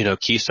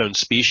keystone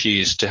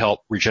species to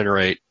help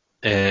regenerate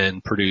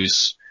and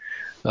produce,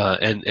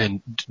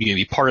 and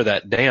be part of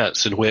that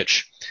dance in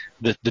which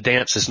the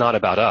dance is not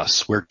about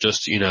us. We're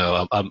just,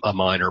 a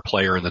minor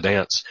player in the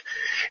dance.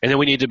 And then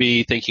we need to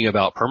be thinking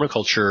about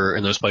permaculture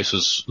in those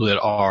places that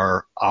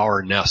are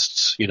our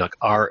nests,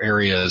 our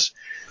areas,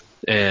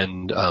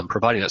 and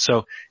providing that.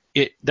 So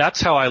that's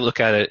how I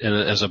look at it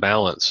as a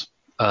balance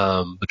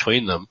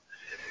between them.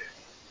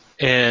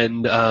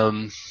 And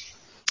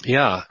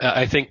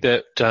I think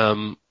that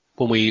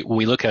when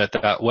we look at it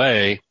that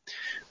way,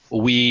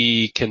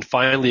 we can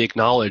finally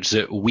acknowledge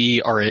that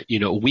we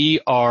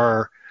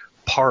are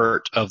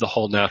part of the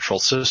whole natural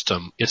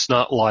system. It's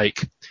not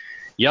like,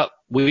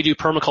 we do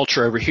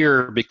permaculture over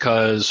here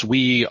because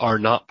we are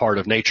not part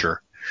of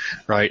nature,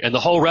 right? And the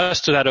whole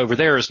rest of that over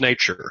there is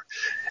nature.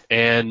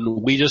 And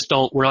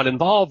we're not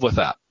involved with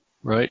that,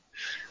 right?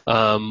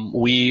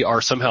 We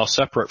are somehow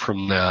separate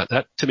from that.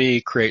 That to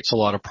me creates a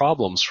lot of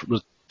problems.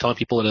 Telling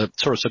people at a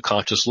sort of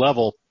subconscious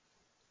level,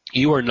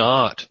 you are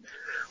not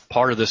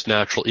part of this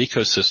natural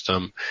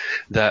ecosystem,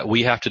 that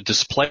we have to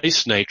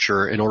displace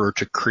nature in order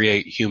to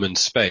create human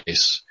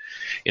space.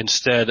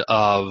 Instead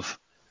of,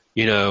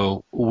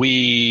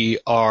 we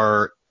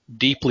are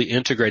deeply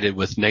integrated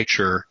with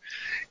nature,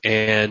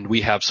 and we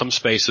have some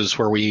spaces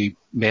where we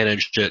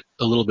managed it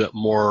a little bit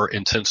more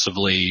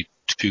intensively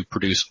to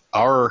produce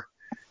our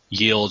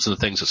yields and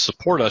the things that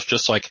support us,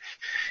 just like,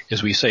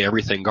 as we say,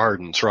 everything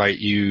gardens, right?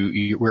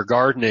 We're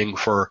gardening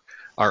for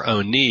our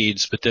own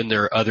needs, but then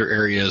there are other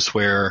areas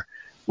where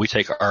we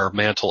take our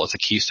mantle as a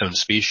keystone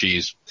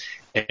species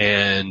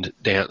and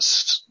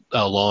dance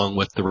along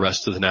with the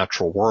rest of the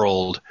natural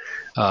world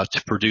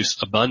to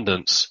produce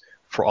abundance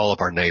for all of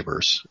our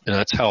neighbors. And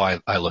that's how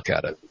I look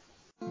at it.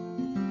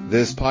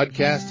 This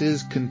podcast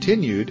is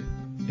continued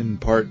in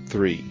part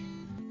 3.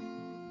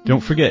 Don't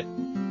forget,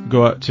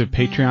 go out to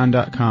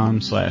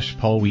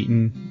patreon.com/Paul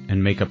Wheaton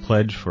and make a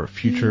pledge for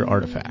future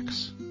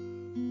artifacts.